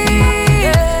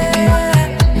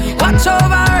 yeah. Watch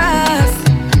over us.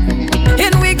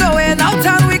 In we going out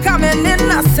and we coming in.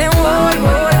 I say whoa,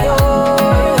 whoa,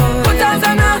 whoa. Put hands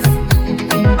on us.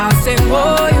 I say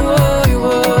whoa, whoa,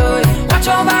 whoa. Watch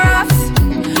over us.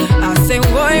 I say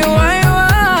whoa, whoa,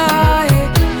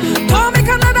 whoa. Don't make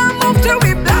another move till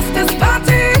we blast this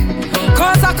party.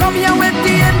 Cause I come here with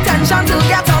the intention to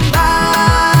get on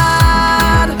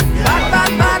bad. Bad,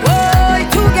 bad, bad. Whoa,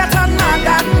 to get on mad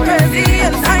and crazy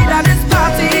inside of this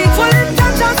party. Full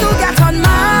intention to get on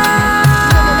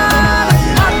mad.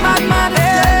 Mad, mad, mad.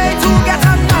 Hey, to get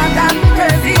on mad and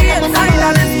crazy inside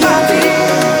of this party.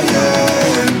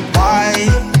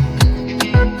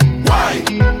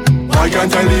 Why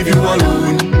can't I leave you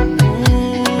alone?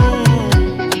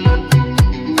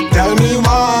 Tell me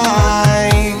why?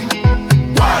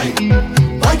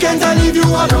 Why can't I leave you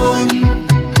alone?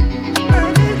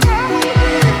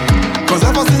 Cause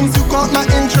ever since you caught my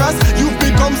interest, you've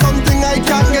become something I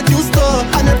can't get used to.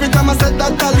 And every time I said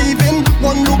that I'm leaving,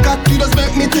 one look at you just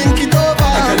make me think it over.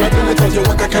 I cannot do without you,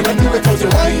 what I cannot do without you.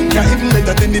 Why? Can't even let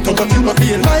the minute out of you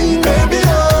again. My baby, oh,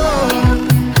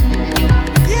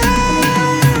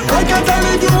 yeah. I can't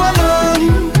leave you alone.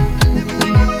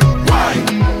 Why?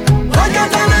 I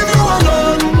can't leave you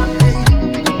alone.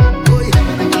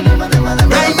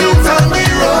 When you tell me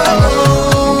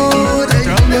road,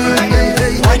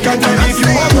 I can't leave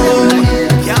you alone.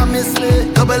 Can't miss me,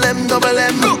 double M, double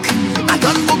M. Look, I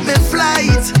done book me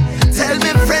flight. Tell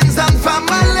me friends and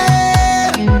family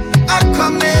are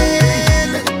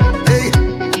coming. Hey,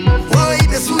 boy,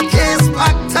 the suitcase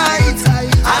packed tight.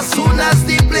 As soon as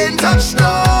the plane touch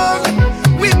down,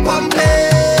 we pumping.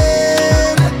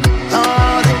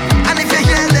 And if you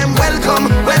hear them, welcome,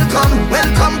 welcome,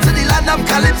 welcome to the land of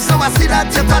Calypso. I see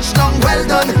that you touched down, well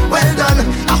done, well done.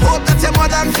 I hope that you're more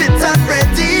than fit and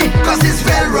ready, cause it's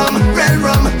real rum, real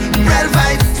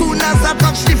vibe. Soon as I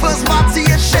touch the first party,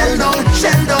 it's shell down.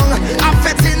 I'm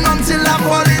fetting until I'm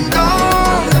falling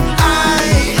down.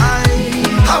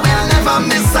 I will never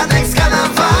miss the next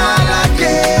carnival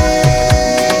again.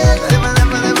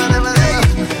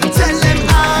 Tell them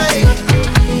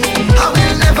I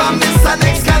will never miss the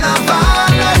next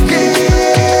carnival again.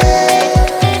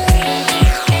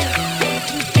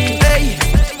 Hey,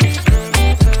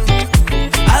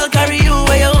 I'll carry you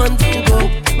where you want to go.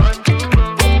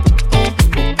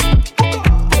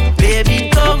 Baby,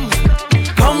 come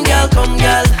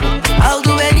girl, I'll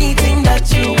do anything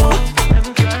that you want.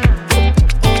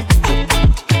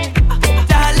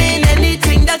 Darling,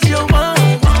 anything that you want.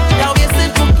 Now you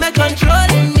still put me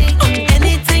controlling me.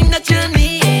 Anything that you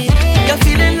need. You're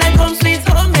feeling like home sweet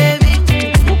home, baby.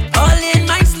 All in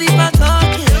my sleep I'm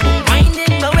talking.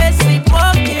 Minding my way,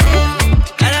 sleepwalking.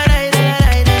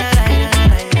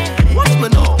 Watch me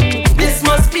now. This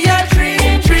must be a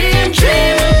dream.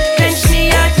 Pinch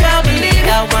me, I can't believe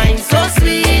that wine so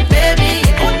sweet, baby.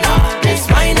 Oh Lord, this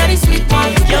wine and this sweet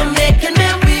one, you're making me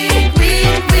weak.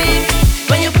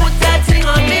 When you put that thing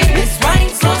on me, this wine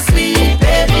so sweet,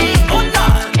 baby. Oh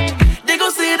Lord, they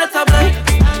gon' say that I'm blind.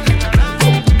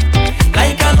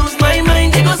 Like I lose my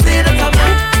mind, they gon' say that I'm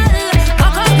blind.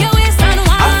 Cock up your waist and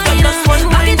wine. After just one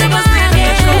night, they gon' say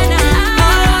that I'm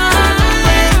blind.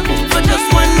 For just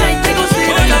one night, they gon' say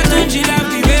that I'm blind. She love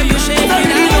the way you shake it out.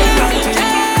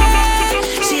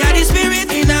 She had the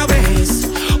spirit in her waist.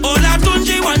 All I done,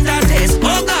 she want that taste.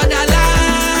 Oh God, I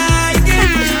like it,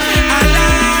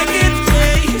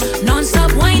 yeah.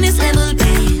 Non-stop wine is level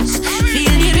pace.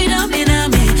 Feel the rhythm in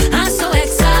me. I'm so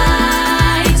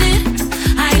excited.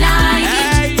 I like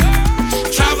it.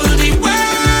 Travel the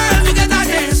world to get that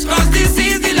taste. Cause this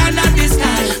is the land of the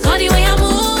sky. So the way I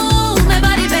move my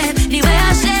body, babe, the way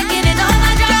I shaking it all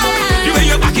my drive. The way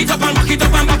you back it up and back it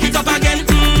up and back it up again.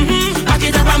 Back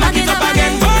it up and back it up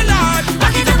again. Oh Lord,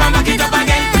 back it up and back it up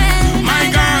again. My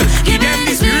girl, give them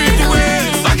the spirit away.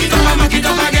 Back it up and back it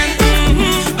up again.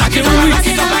 Back it up and back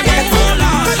it up again. Oh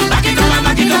Lord, back it up and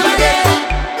back it up again.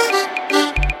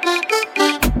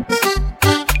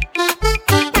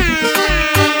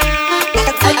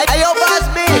 Ayo, boss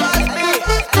me.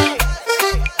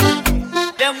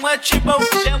 Them what you bout,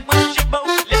 them what you bout,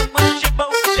 them what you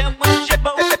bout, them what you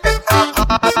bout.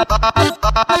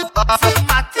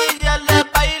 Material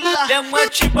baila. Them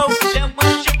what you bout, them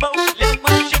what you bout, them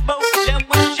what you bout, them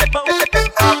what you bout.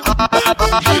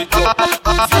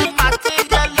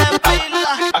 Material baila.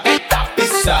 Aqueta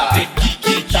pesa,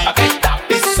 aqueta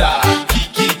pesa,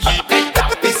 aqueta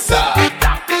pesa,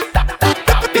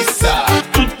 pesa,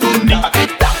 tutuni,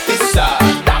 aqueta pesa,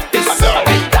 aqueta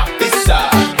pesa,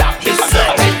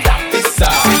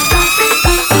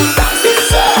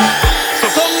 So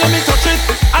come let me touch it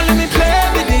and let me play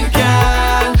with it,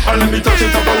 girl. And let me touch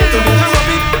it up a little bit and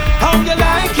rub it. How you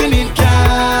liking it,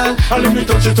 girl? And let me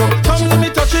touch it up. Come let me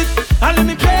touch it and let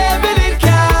me play with it,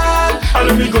 girl. And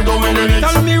let me go down in it.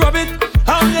 And let me rub it.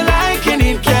 How you liking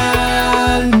it,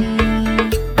 girl?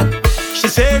 She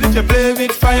said if you play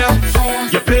with fire,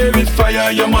 you play with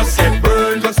fire, you must get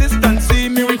burned. Consistency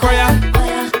me require.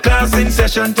 Class in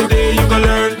session today, you gon'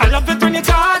 learn. I love it when you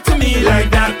talk to me like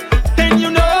that. Then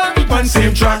you know we on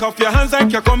same track. Off your hands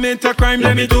like you commit a crime.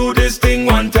 Let me do this thing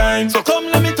one time. So come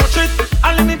let me touch it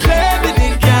and let me play with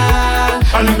it, girl.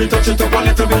 And let me touch it up a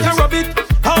little bit and rub it.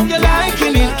 How you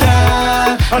liking it,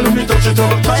 girl? And let me touch it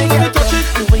up. Let me touch it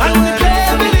and let me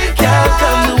play with it, girl.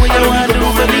 Come the way you want to do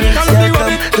it. Come let me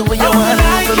rub it. The way you want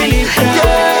to do it,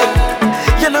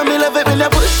 yeah. You know me love it when you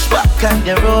push back and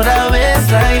you roll that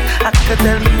waistline. I could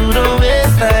tell you the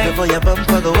waistline. Before your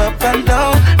bumper go up and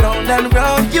down, round and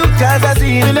round. You guys are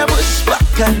seeing when you push back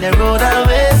and you roll that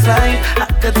waistline. I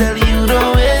could tell you the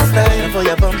waistline. Before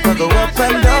your bumper go up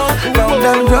and down, round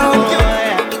and round.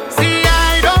 See,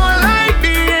 I don't like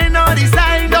being on the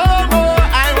side no more.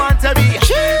 I want to be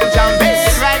jumping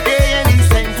right.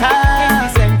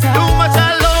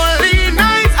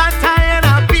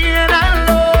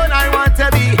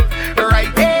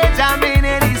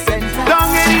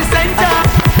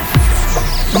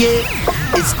 Yeah,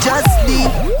 it's just me.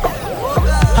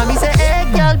 And me say, hey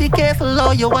girl, be careful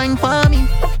how you wine for me.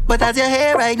 But as your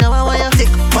hair right now, I want you tick,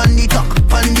 pon the top,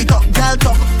 girl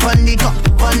top, pon the top,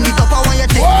 I want you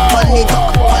tick, pon the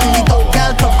top,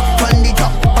 girl top, pon the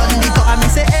top. And me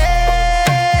say,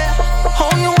 hey, how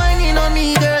you whining on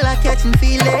me, girl? I catching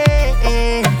feelings.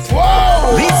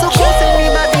 We so close and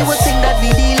me body would think that we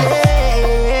dealing.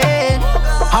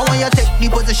 I want you take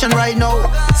the position right now.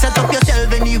 Set up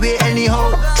yourself anyway,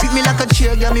 anyhow. Treat me like a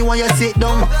chair, girl, me want you sit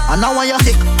down. And I want you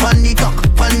tick, pon the top,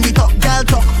 girl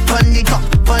top, pon the top.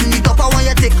 I want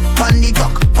you tick, pon the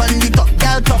top,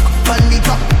 girl top, pon the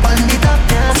top,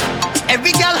 yeah.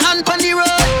 Every girl hand pon the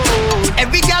road,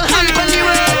 every girl hand pon the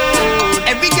road,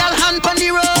 every girl hand pon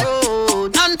the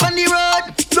road, hand pon the road.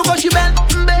 Look how she bend,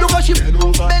 look how she bend,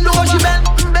 look how she bend,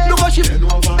 look how she bend,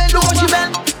 look how she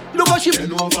bend, look how she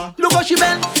bend, look how she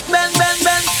bend.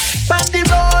 Pon the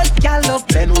road, girl love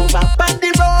bend over. Pon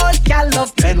the road, girl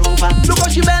love bend over. Look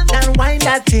how she bend and wind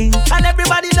that thing, and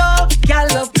everybody know, girl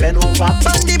love bend over.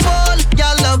 Pon the ball,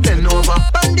 girl love bend over.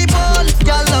 Pon the ball,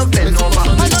 girl love bend over.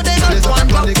 I know they got one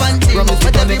rock panty,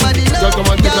 but everybody know, girl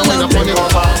love bend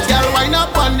over. Girl, wind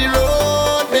up on the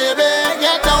road, baby,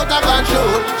 get out of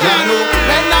control. You know,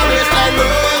 when the waistline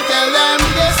roll, tell them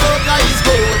this soca is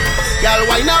good. Girl,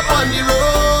 wind up on the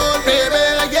road,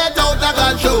 baby, get out of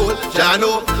control. You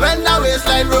know, when the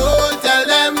waistline roll, tell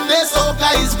them this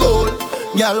soca is gold.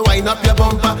 Girl, wind up your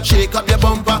bumper, shake up your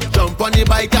bumper, jump on the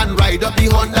bike and ride up the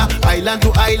Honda. Island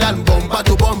to island, bumper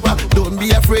to bumper. Don't be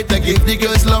afraid to give the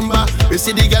girls lumber. You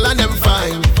see the girl and them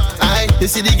fine, aye. You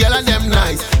see the girl and them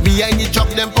nice. Behind the truck,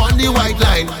 them on the white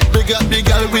line. Big up the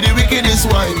girl with the wickedest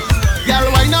wine. Girl,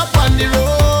 wind up on the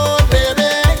road, baby,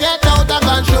 get out of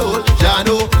control. Ya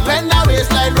know, when the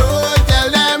waistline roll, tell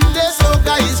them this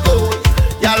soca is gold.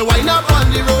 Girl, wind up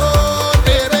on the road,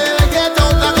 baby, get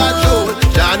out of control.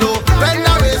 Ya know, when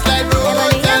the waistline roll,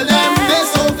 tell them this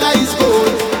soca is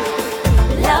gold.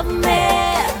 Love me,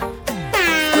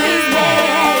 squeeze me,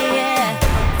 yeah.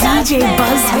 DJ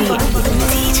Buzzbeat.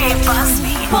 DJ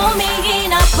Buzzbeat. Pull me in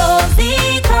a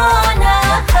cozy corner.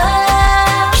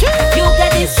 You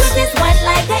got this sweetest one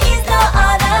like there is no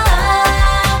other.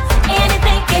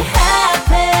 Anything can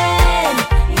happen,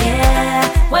 yeah.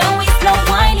 When we slow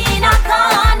wine in a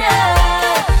corner,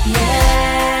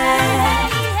 yeah.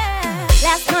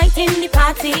 Last night in the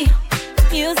party,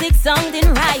 music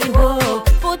sounding right, whoa.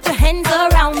 Put your hands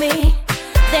around me,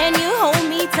 then you hold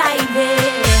me tight,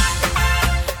 yeah.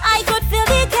 I could feel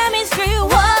the chemistry, whoa.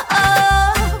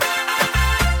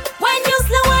 When you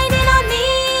slow whining on me,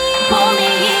 pull me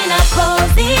in a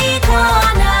cozy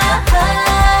corner.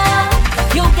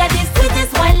 You get the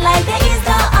sweetest one like there is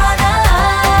no other.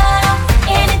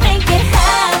 Anything can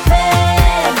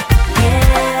happen,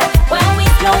 yeah. When we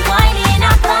slow wine in a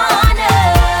corner,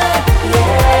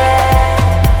 yeah.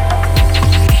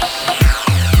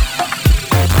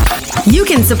 You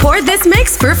can support this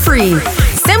mix for free.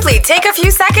 Simply take a few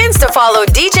seconds to follow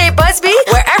DJ Busby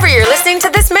wherever you're listening to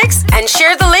this mix and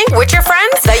share the link with your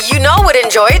friends that you know would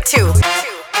enjoy it too.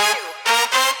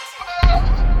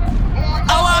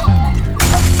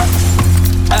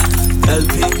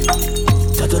 LP,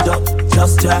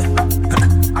 just chat.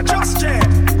 I just chat.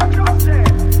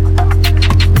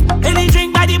 Any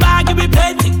drink by the bag, you be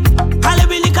plenty. Call it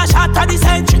liquor shot at the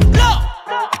century. No,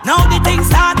 now the thing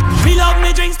start. Me love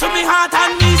me drinks to me heart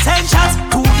and me send shots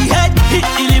to the head, hit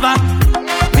the liver.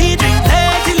 We drink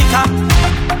plenty liquor.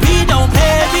 We don't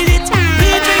play with it. We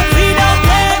drink, we don't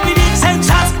play with it. Send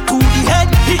shots to the head,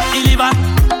 hit the liver.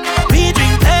 We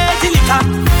drink plenty liquor.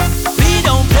 We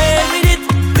don't play with it.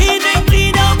 We drink,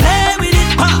 we don't play with it.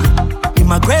 In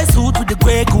my grey suit with the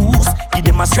grey goose, give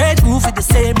them a straight move with the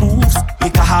same moves. We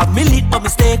can have me lit but me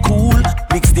stay cool.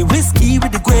 Mix the whiskey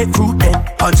with the grapefruit, then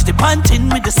punch the punch in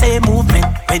with the same movement.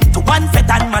 Went to one fet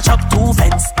and mash up two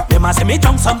fence. Them a say me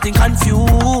drunk something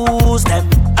confuse them,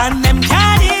 and them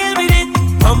can't deal with it.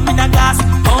 Rum in a glass,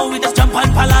 oh we just jump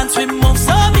and balance. We move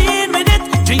so mean with it,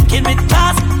 drinking with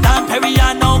class. Dan Perry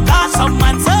and no gas,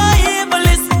 someone so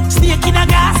evilist. Snake in a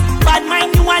glass, bad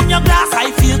mind you and your glass.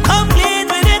 I feel complete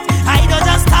with it, I don't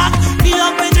just talk. Me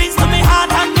love me drinks to me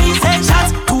heart and me send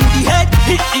shots to the head,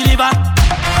 hit the liver.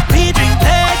 We drink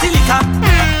plenty liquor.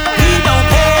 We don't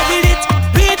play with it.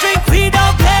 We drink, we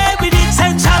don't play with it.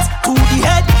 Send shots to the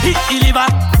head, hit the liver.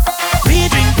 We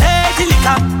drink plenty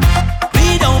liquor.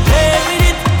 We don't play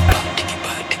with it.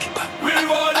 We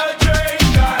wanna drink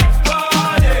and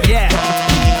party. Yeah.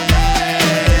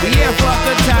 We here for a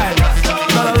good time,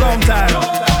 not a long time.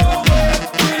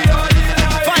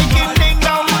 Viking ding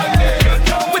dong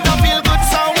with a feel good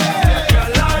sound.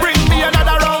 Bring me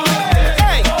another round.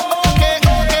 Hey, okay,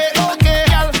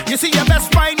 girl.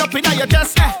 your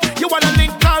chest. You wanna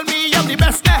link, call me, I'm the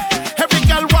best. Every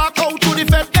girl walk out to the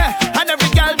fed, and every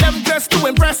girl them dress to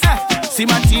impress. See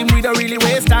my team, we don't really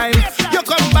waste time. You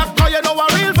come back, cause you know a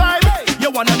real vibe. You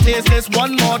wanna taste this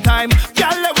one more time,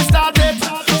 girl, let me start it.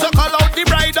 So call out the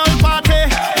bridal party.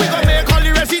 We gon' make all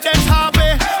the residents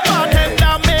happy.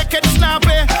 Bartender, make it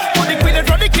snappy. Put the queen in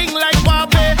front of the king like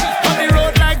Barbie. On the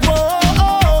road like whoa,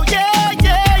 oh, yeah,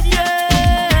 yeah,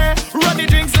 yeah. Run the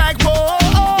drinks like whoa,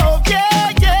 oh, yeah,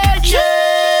 yeah,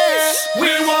 yeah. We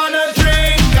wanna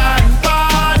drink and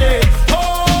party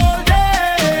all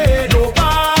day. No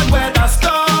bad weather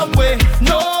stop we,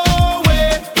 no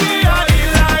way. We are the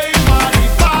life of the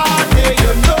party,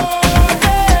 you know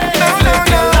that. Live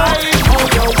your life how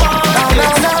you want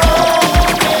it.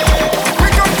 We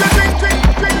come to drink, drink,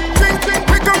 drink, drink, drink.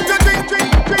 We come to drink, drink,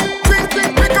 drink, drink,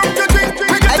 drink. We come to drink,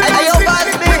 drink, drink, drink.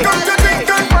 We come to drink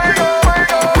and find out.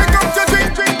 We come to drink,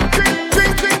 drink, drink,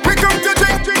 drink, drink. We come to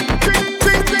drink, drink, drink,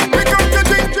 drink, drink. We come to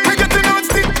drink, drink. We get to know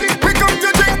stick. We come to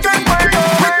drink and find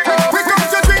out. We come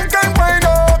to drink and find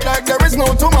out like there is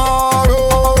no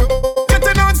tomorrow. Get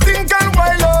to know stink and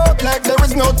wild out like there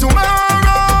is no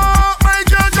tomorrow. My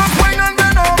girl just wine and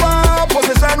bend over,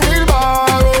 position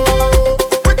wheelbarrow.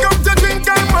 We come to drink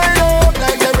and wild out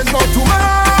like there is no tomorrow.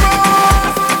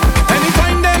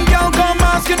 Anytime them girl come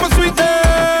asking for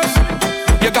sweetness,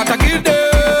 you gotta give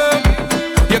them.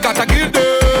 You gotta give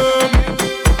them.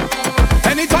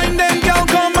 Anytime them girl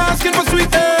come asking for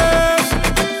sweetness,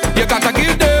 you gotta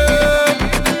give them.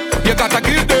 You gotta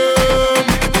give them.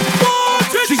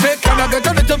 She said, can I get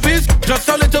a little piece? Just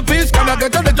a little piece. Can I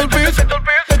get a little piece?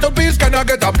 Little piece. Can I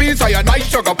get a piece? I a nice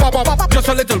sugar pop. Just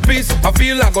a little piece. I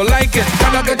feel I go like it.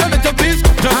 Can I get a little piece?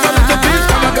 Just a little piece.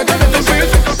 Can I get a little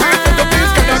piece? Little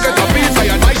piece. Can I get a piece? I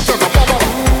a nice sugar pop.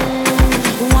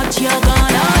 What you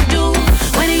gonna do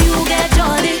when you get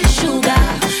all this sugar?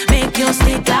 Make you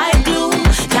stick like glue.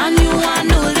 Can you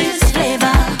handle this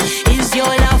flavor? Is your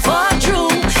love for true?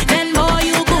 Then boy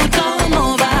you could come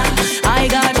over. I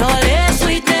got all this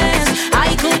sweetness.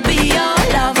 I could be your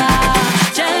lover.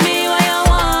 Tell me what you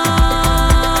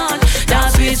want.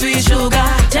 That sweet, sweet sugar.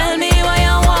 Tell me what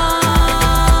you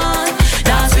want.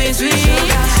 That sweet, sweet.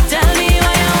 Tell me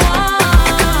what you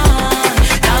want.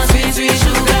 That sweet, sweet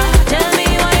sugar. Tell me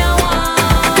what you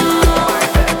want.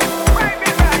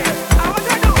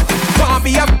 Want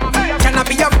be up? Can I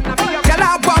be up? Girl,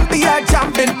 I want be a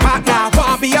jumping partner.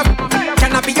 Want be up?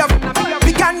 Can I be up?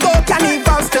 We can go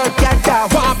Carnival together.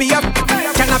 Want be up?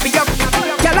 Can I be up?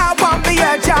 Girl, I want be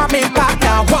a jamming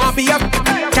partner. Want be up?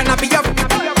 Can I be up?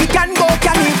 We can go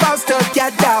Carnival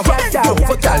together. Bend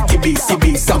over, girl, give me some.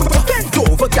 Bend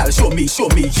over, girl, show me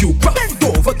you. Bend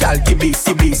over, girl, give me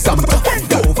some.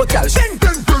 Bend over, girl,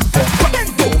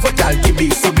 bend over, girl, give me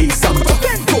some.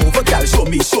 Bend over, girl, show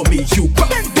me you.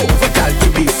 Bend over, girl,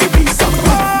 give me some.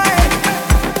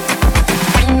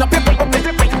 Wind up your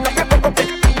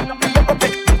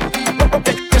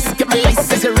just give me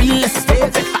license, real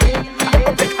estate.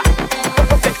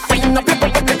 Wind up your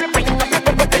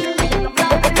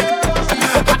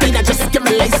I mean, just give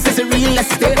me license, real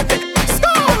estate.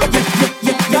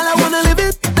 Girl, I wanna live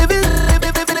it.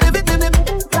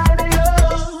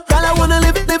 Girl, I wanna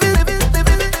live it.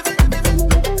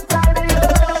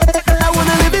 I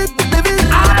wanna live it.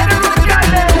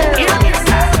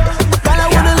 Girl, I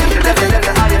wanna live it.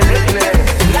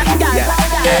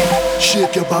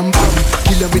 Shake your bam bam,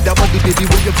 kill her with that body, baby,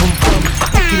 where you come from?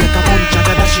 Feel like a punch, I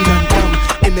got dashing and bam.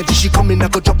 Energy she coming, I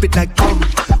go drop it like bomb.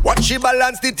 Watch she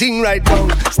balance the thing right down.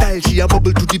 Style she a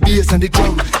bubble to the bass and the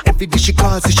drum. Every day she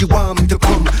calls, she want me to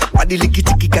come. Body licky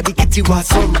ticky, got the kitty was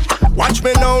some. Watch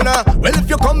me now, nah. Well, if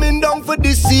you're coming down for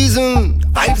this season,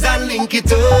 vibes and link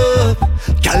it up.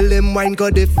 Girl, them wine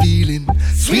got the feeling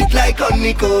sweet like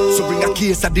honeycomb. So bring a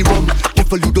case of the rum.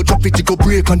 Careful you don't drop it, you go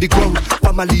break on the ground.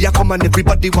 Family a come and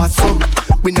everybody was some.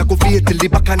 We not go feel till the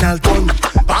back and all done.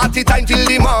 Party time till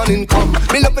the morning come.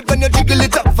 Me love it when you jiggle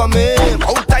it up for me.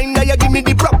 Out time now you give me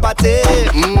the property.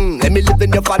 Let me live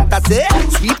in your fantasy.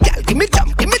 Sweet girl, give me jam.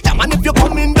 And if you're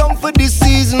coming down for this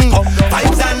season,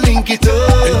 vibes and link it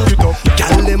up.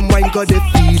 Girl, them wine got the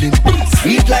feeling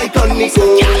sweet like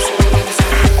honeycomb.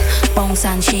 Bounce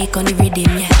and shake on the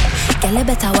rhythm, yeah. Girl, you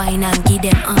better wine and give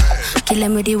them kill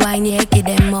them with the wine, yeah, give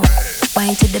them up.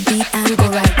 Wine to the beat and go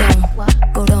right down.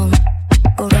 Go down,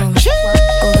 go down,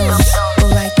 go down, go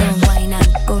right down. Wine and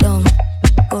go down,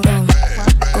 go down,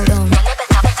 go down.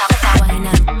 Wine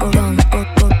and go down, go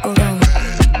down,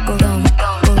 go down,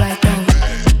 go right down.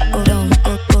 Go down,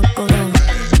 go down,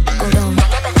 go down.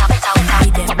 Be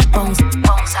them, bounce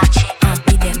and shake,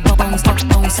 be them, bounce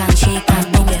and shake, and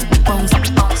be them, bounce and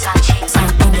shake,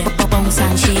 be them, bounce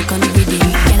and shake on the rhythm.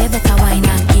 Girl, you better wine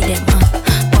and give them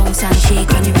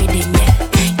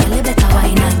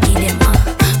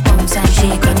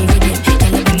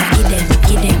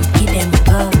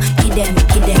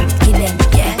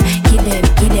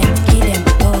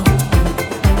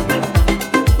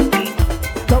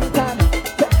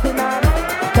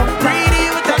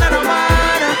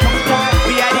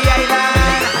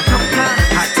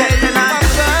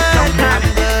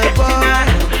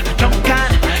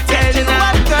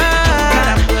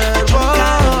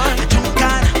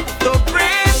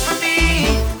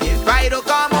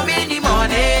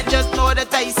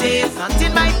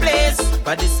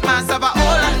But this man's have a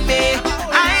hold on me.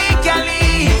 I can't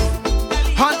leave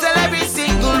until every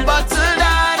single bottle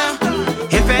done.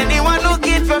 If anyone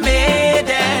looking for me,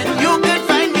 then you can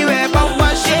find me where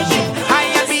bumper shaking.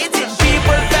 I am beating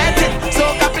people betting,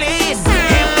 soca playing.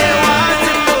 If they want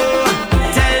to know,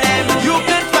 tell them you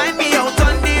can find me out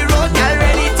on the road, girl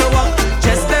ready to walk.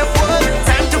 Just left work,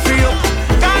 time to free up.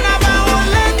 Carnival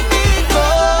won't let me go.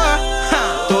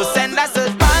 To send us a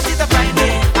party to find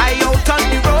me. I out on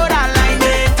the road online.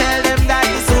 Tell them that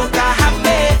the soca have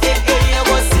me. You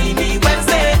go see me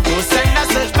Wednesday. To send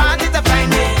us a party to find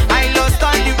me. I lost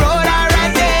on the road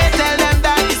already. Tell them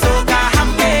that the soca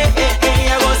have me.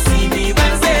 You go see me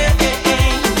Wednesday.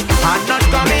 I'm not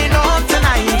coming home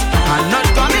tonight. I'm not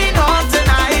coming home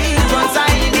tonight. Once I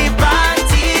in the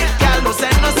party, girl, no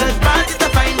send no search party to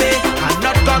find me. I'm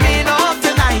not coming home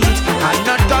tonight. I'm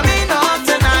not coming home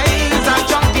tonight. I'm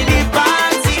drunk in the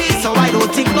party, so I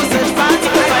don't think no search party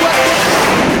to find me.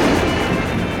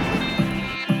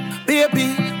 Baby,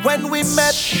 when we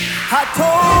met, I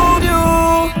told you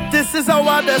this is how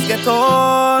others get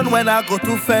on when I go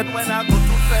to Fed.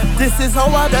 This is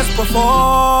how others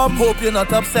perform. Hope you're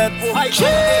not upset.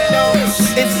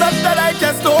 It's not that I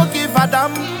just don't give a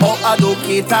damn or I don't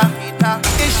cater.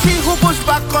 It's she who pushed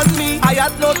back on me. I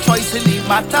had no choice in the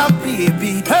matter,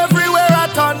 baby. Everywhere I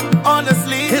turn,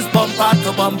 honestly, it's bumper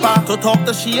to bumper. To talk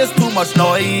to she is too much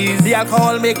noise. The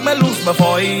alcohol make me lose my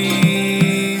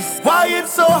voice. Why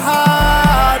it's so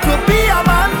hard to be a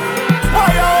man?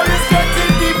 Why I always get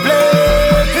in the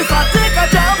blame? If I take a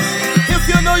jab, if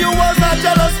you know you was a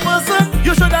jealous person,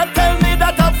 you should have tell me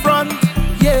that up front.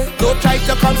 Yeah, don't try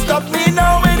to come stop me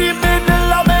now in the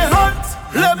middle of my hunt.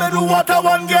 Let me do what I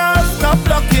want, girl. Stop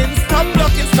blocking,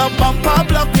 stop bumper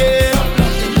blocking.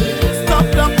 Stop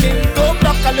blocking, don't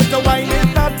block a little wine is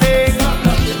nothing.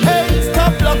 Hey,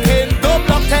 stop blocking, don't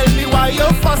block, tell me why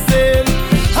you're fussing.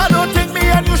 I don't think me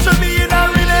and you should be in a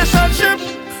relationship,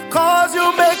 cause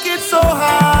you make it so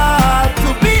hard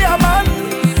to be a man.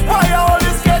 Why I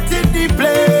always get in the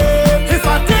blame? If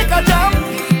I take a jam,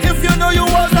 if you know you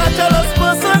was a jealous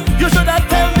person, you should have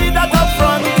tell me that up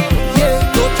front. Yeah,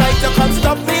 don't try to come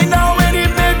stop me now when it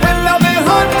made me love me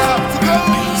hot.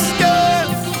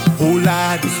 Oh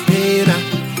Lord, this pain,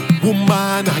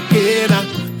 woman again,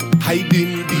 I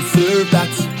didn't deserve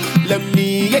that. Let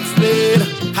me explain.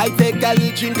 I take a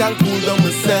little drink and cool down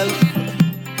myself.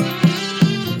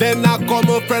 Then I call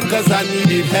my friend cause I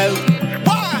needed help.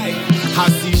 Why? I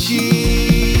see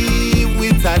she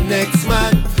with her next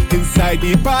man inside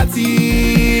the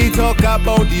party, talk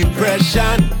about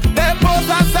depression. They post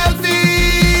a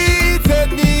selfie,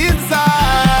 take me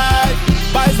inside.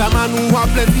 Buys a man who have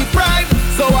plenty pride,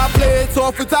 so I play it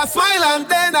off with a smile and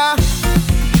then I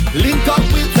link up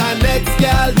with her next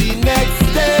girl the next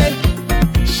day.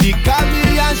 She call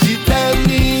me and she tell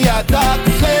me a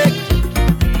toxic.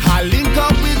 I link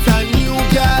up with a new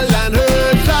girl and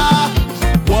hurt her.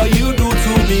 What you do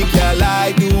to me, girl,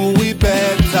 I do it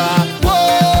better.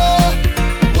 Whoa,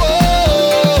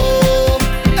 whoa,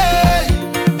 hey.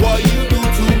 What you do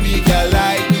to me, girl,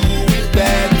 I do it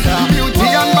better. Beauty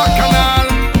and bacchanal,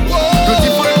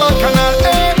 beautiful bacchanal,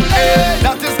 hey, hey.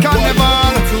 That is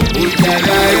Carnival.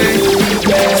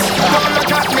 Don't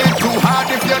look at me too hard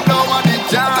if you don't want it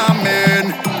jamming.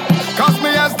 Cause me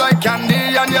as like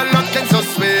candy and you're looking so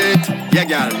sweet. Yeah,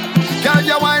 girl. Girl,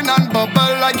 you wine and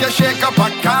bubble like you shake up a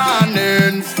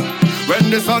cannons.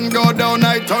 When the sun go down,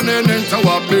 I turn it into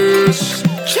a beast.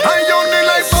 I only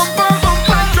like bumper,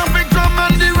 like traffic drum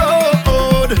on the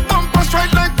road. Bumper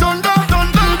strike like thunder,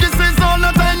 thunder. This is all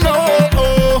that I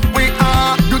know. We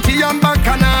are beauty and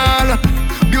bacchanal,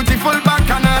 beautiful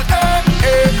bacchanal. Hey,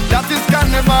 hey, that is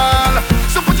Carnival.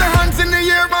 So put your hands in the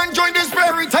air and join this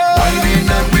fairy tale. Whining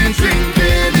and we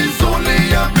drinking, it's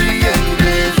only a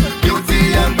beginning.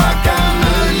 Beauty and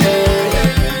bacchanal, yeah,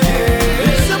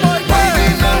 yeah.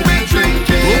 Whining and we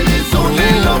drinking, it's only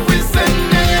love we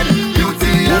sending.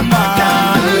 Beauty and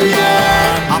bacchanal,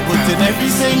 yeah. I'm putting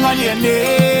everything on your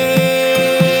name,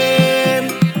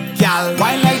 girl.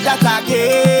 Why like that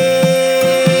again?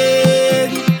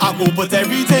 I go put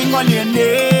everything on your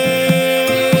name.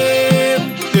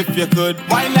 If you could,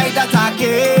 why like that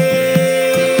again?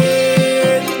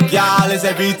 Girl, is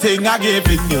everything I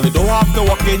giving you. You don't have to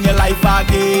walk in your life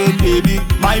again, baby.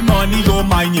 My money don't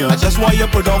mind you. I just want you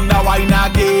put down that wine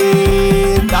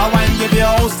again. That wine give you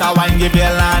house, that wine give you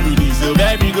land. It is a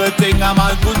very good thing a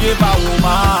man could give a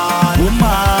woman.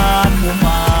 Woman,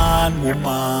 woman,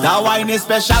 woman. That wine is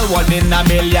special, one in a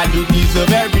million. It is a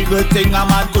very good thing a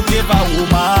man could give a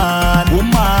woman.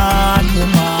 Woman,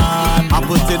 woman. I'm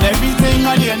putting everything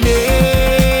on your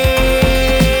name.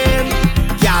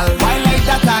 Girl, why like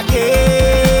that again?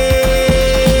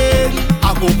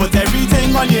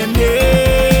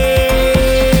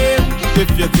 if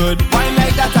you could wine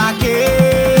like that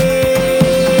again,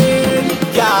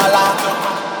 gala.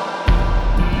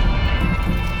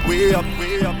 Way up,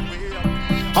 way up, way up.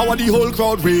 How are the whole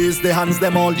crowd raise their hands,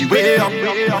 them all the way up?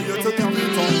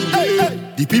 Hey,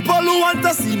 hey. The people who want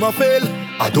to see me fail,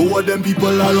 I don't want them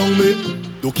people around me.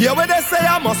 Don't care what they say,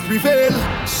 I must prevail.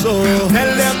 So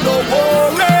tell them don't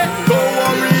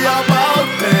worry about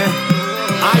me.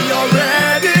 I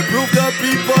already proved the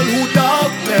people who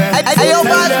doubt me. So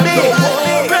tell them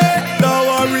don't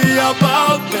worry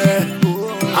about me.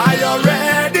 I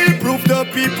already proved the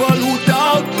people who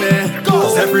doubt me.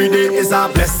 Cause every day is a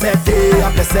blessed day, a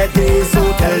blessed day. So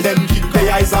tell them keep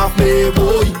their eyes off me,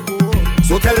 boy.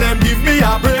 So tell them give me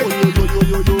a break.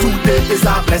 Today is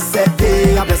a blessed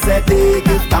day, a blessed day.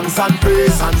 Give thanks and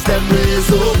praise, hands them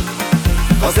raise up.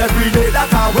 Cause every day that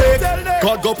I wake,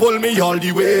 God go pull me all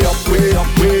the way up, way up,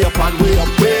 way up, and way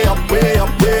up, way up, way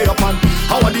up, way up. And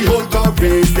how are the whole crowd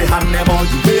raise they hand them all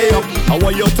the way up? How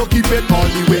are you to keep it all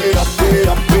the way up, way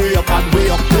up, way up, and way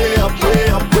up, way up, way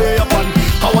up, way up. And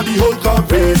how are the whole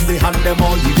crowd raise they hand them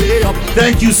all the way up?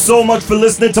 Thank you so much for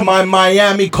listening to my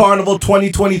Miami Carnival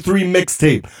 2023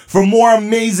 mixtape. For more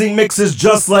amazing mixes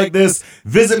just like this,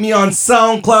 visit me on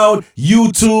SoundCloud,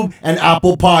 YouTube, and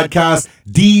Apple Podcasts.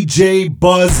 DJ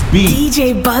Buzz B.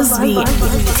 DJ Buzz B.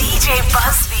 DJ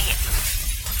Buzz B.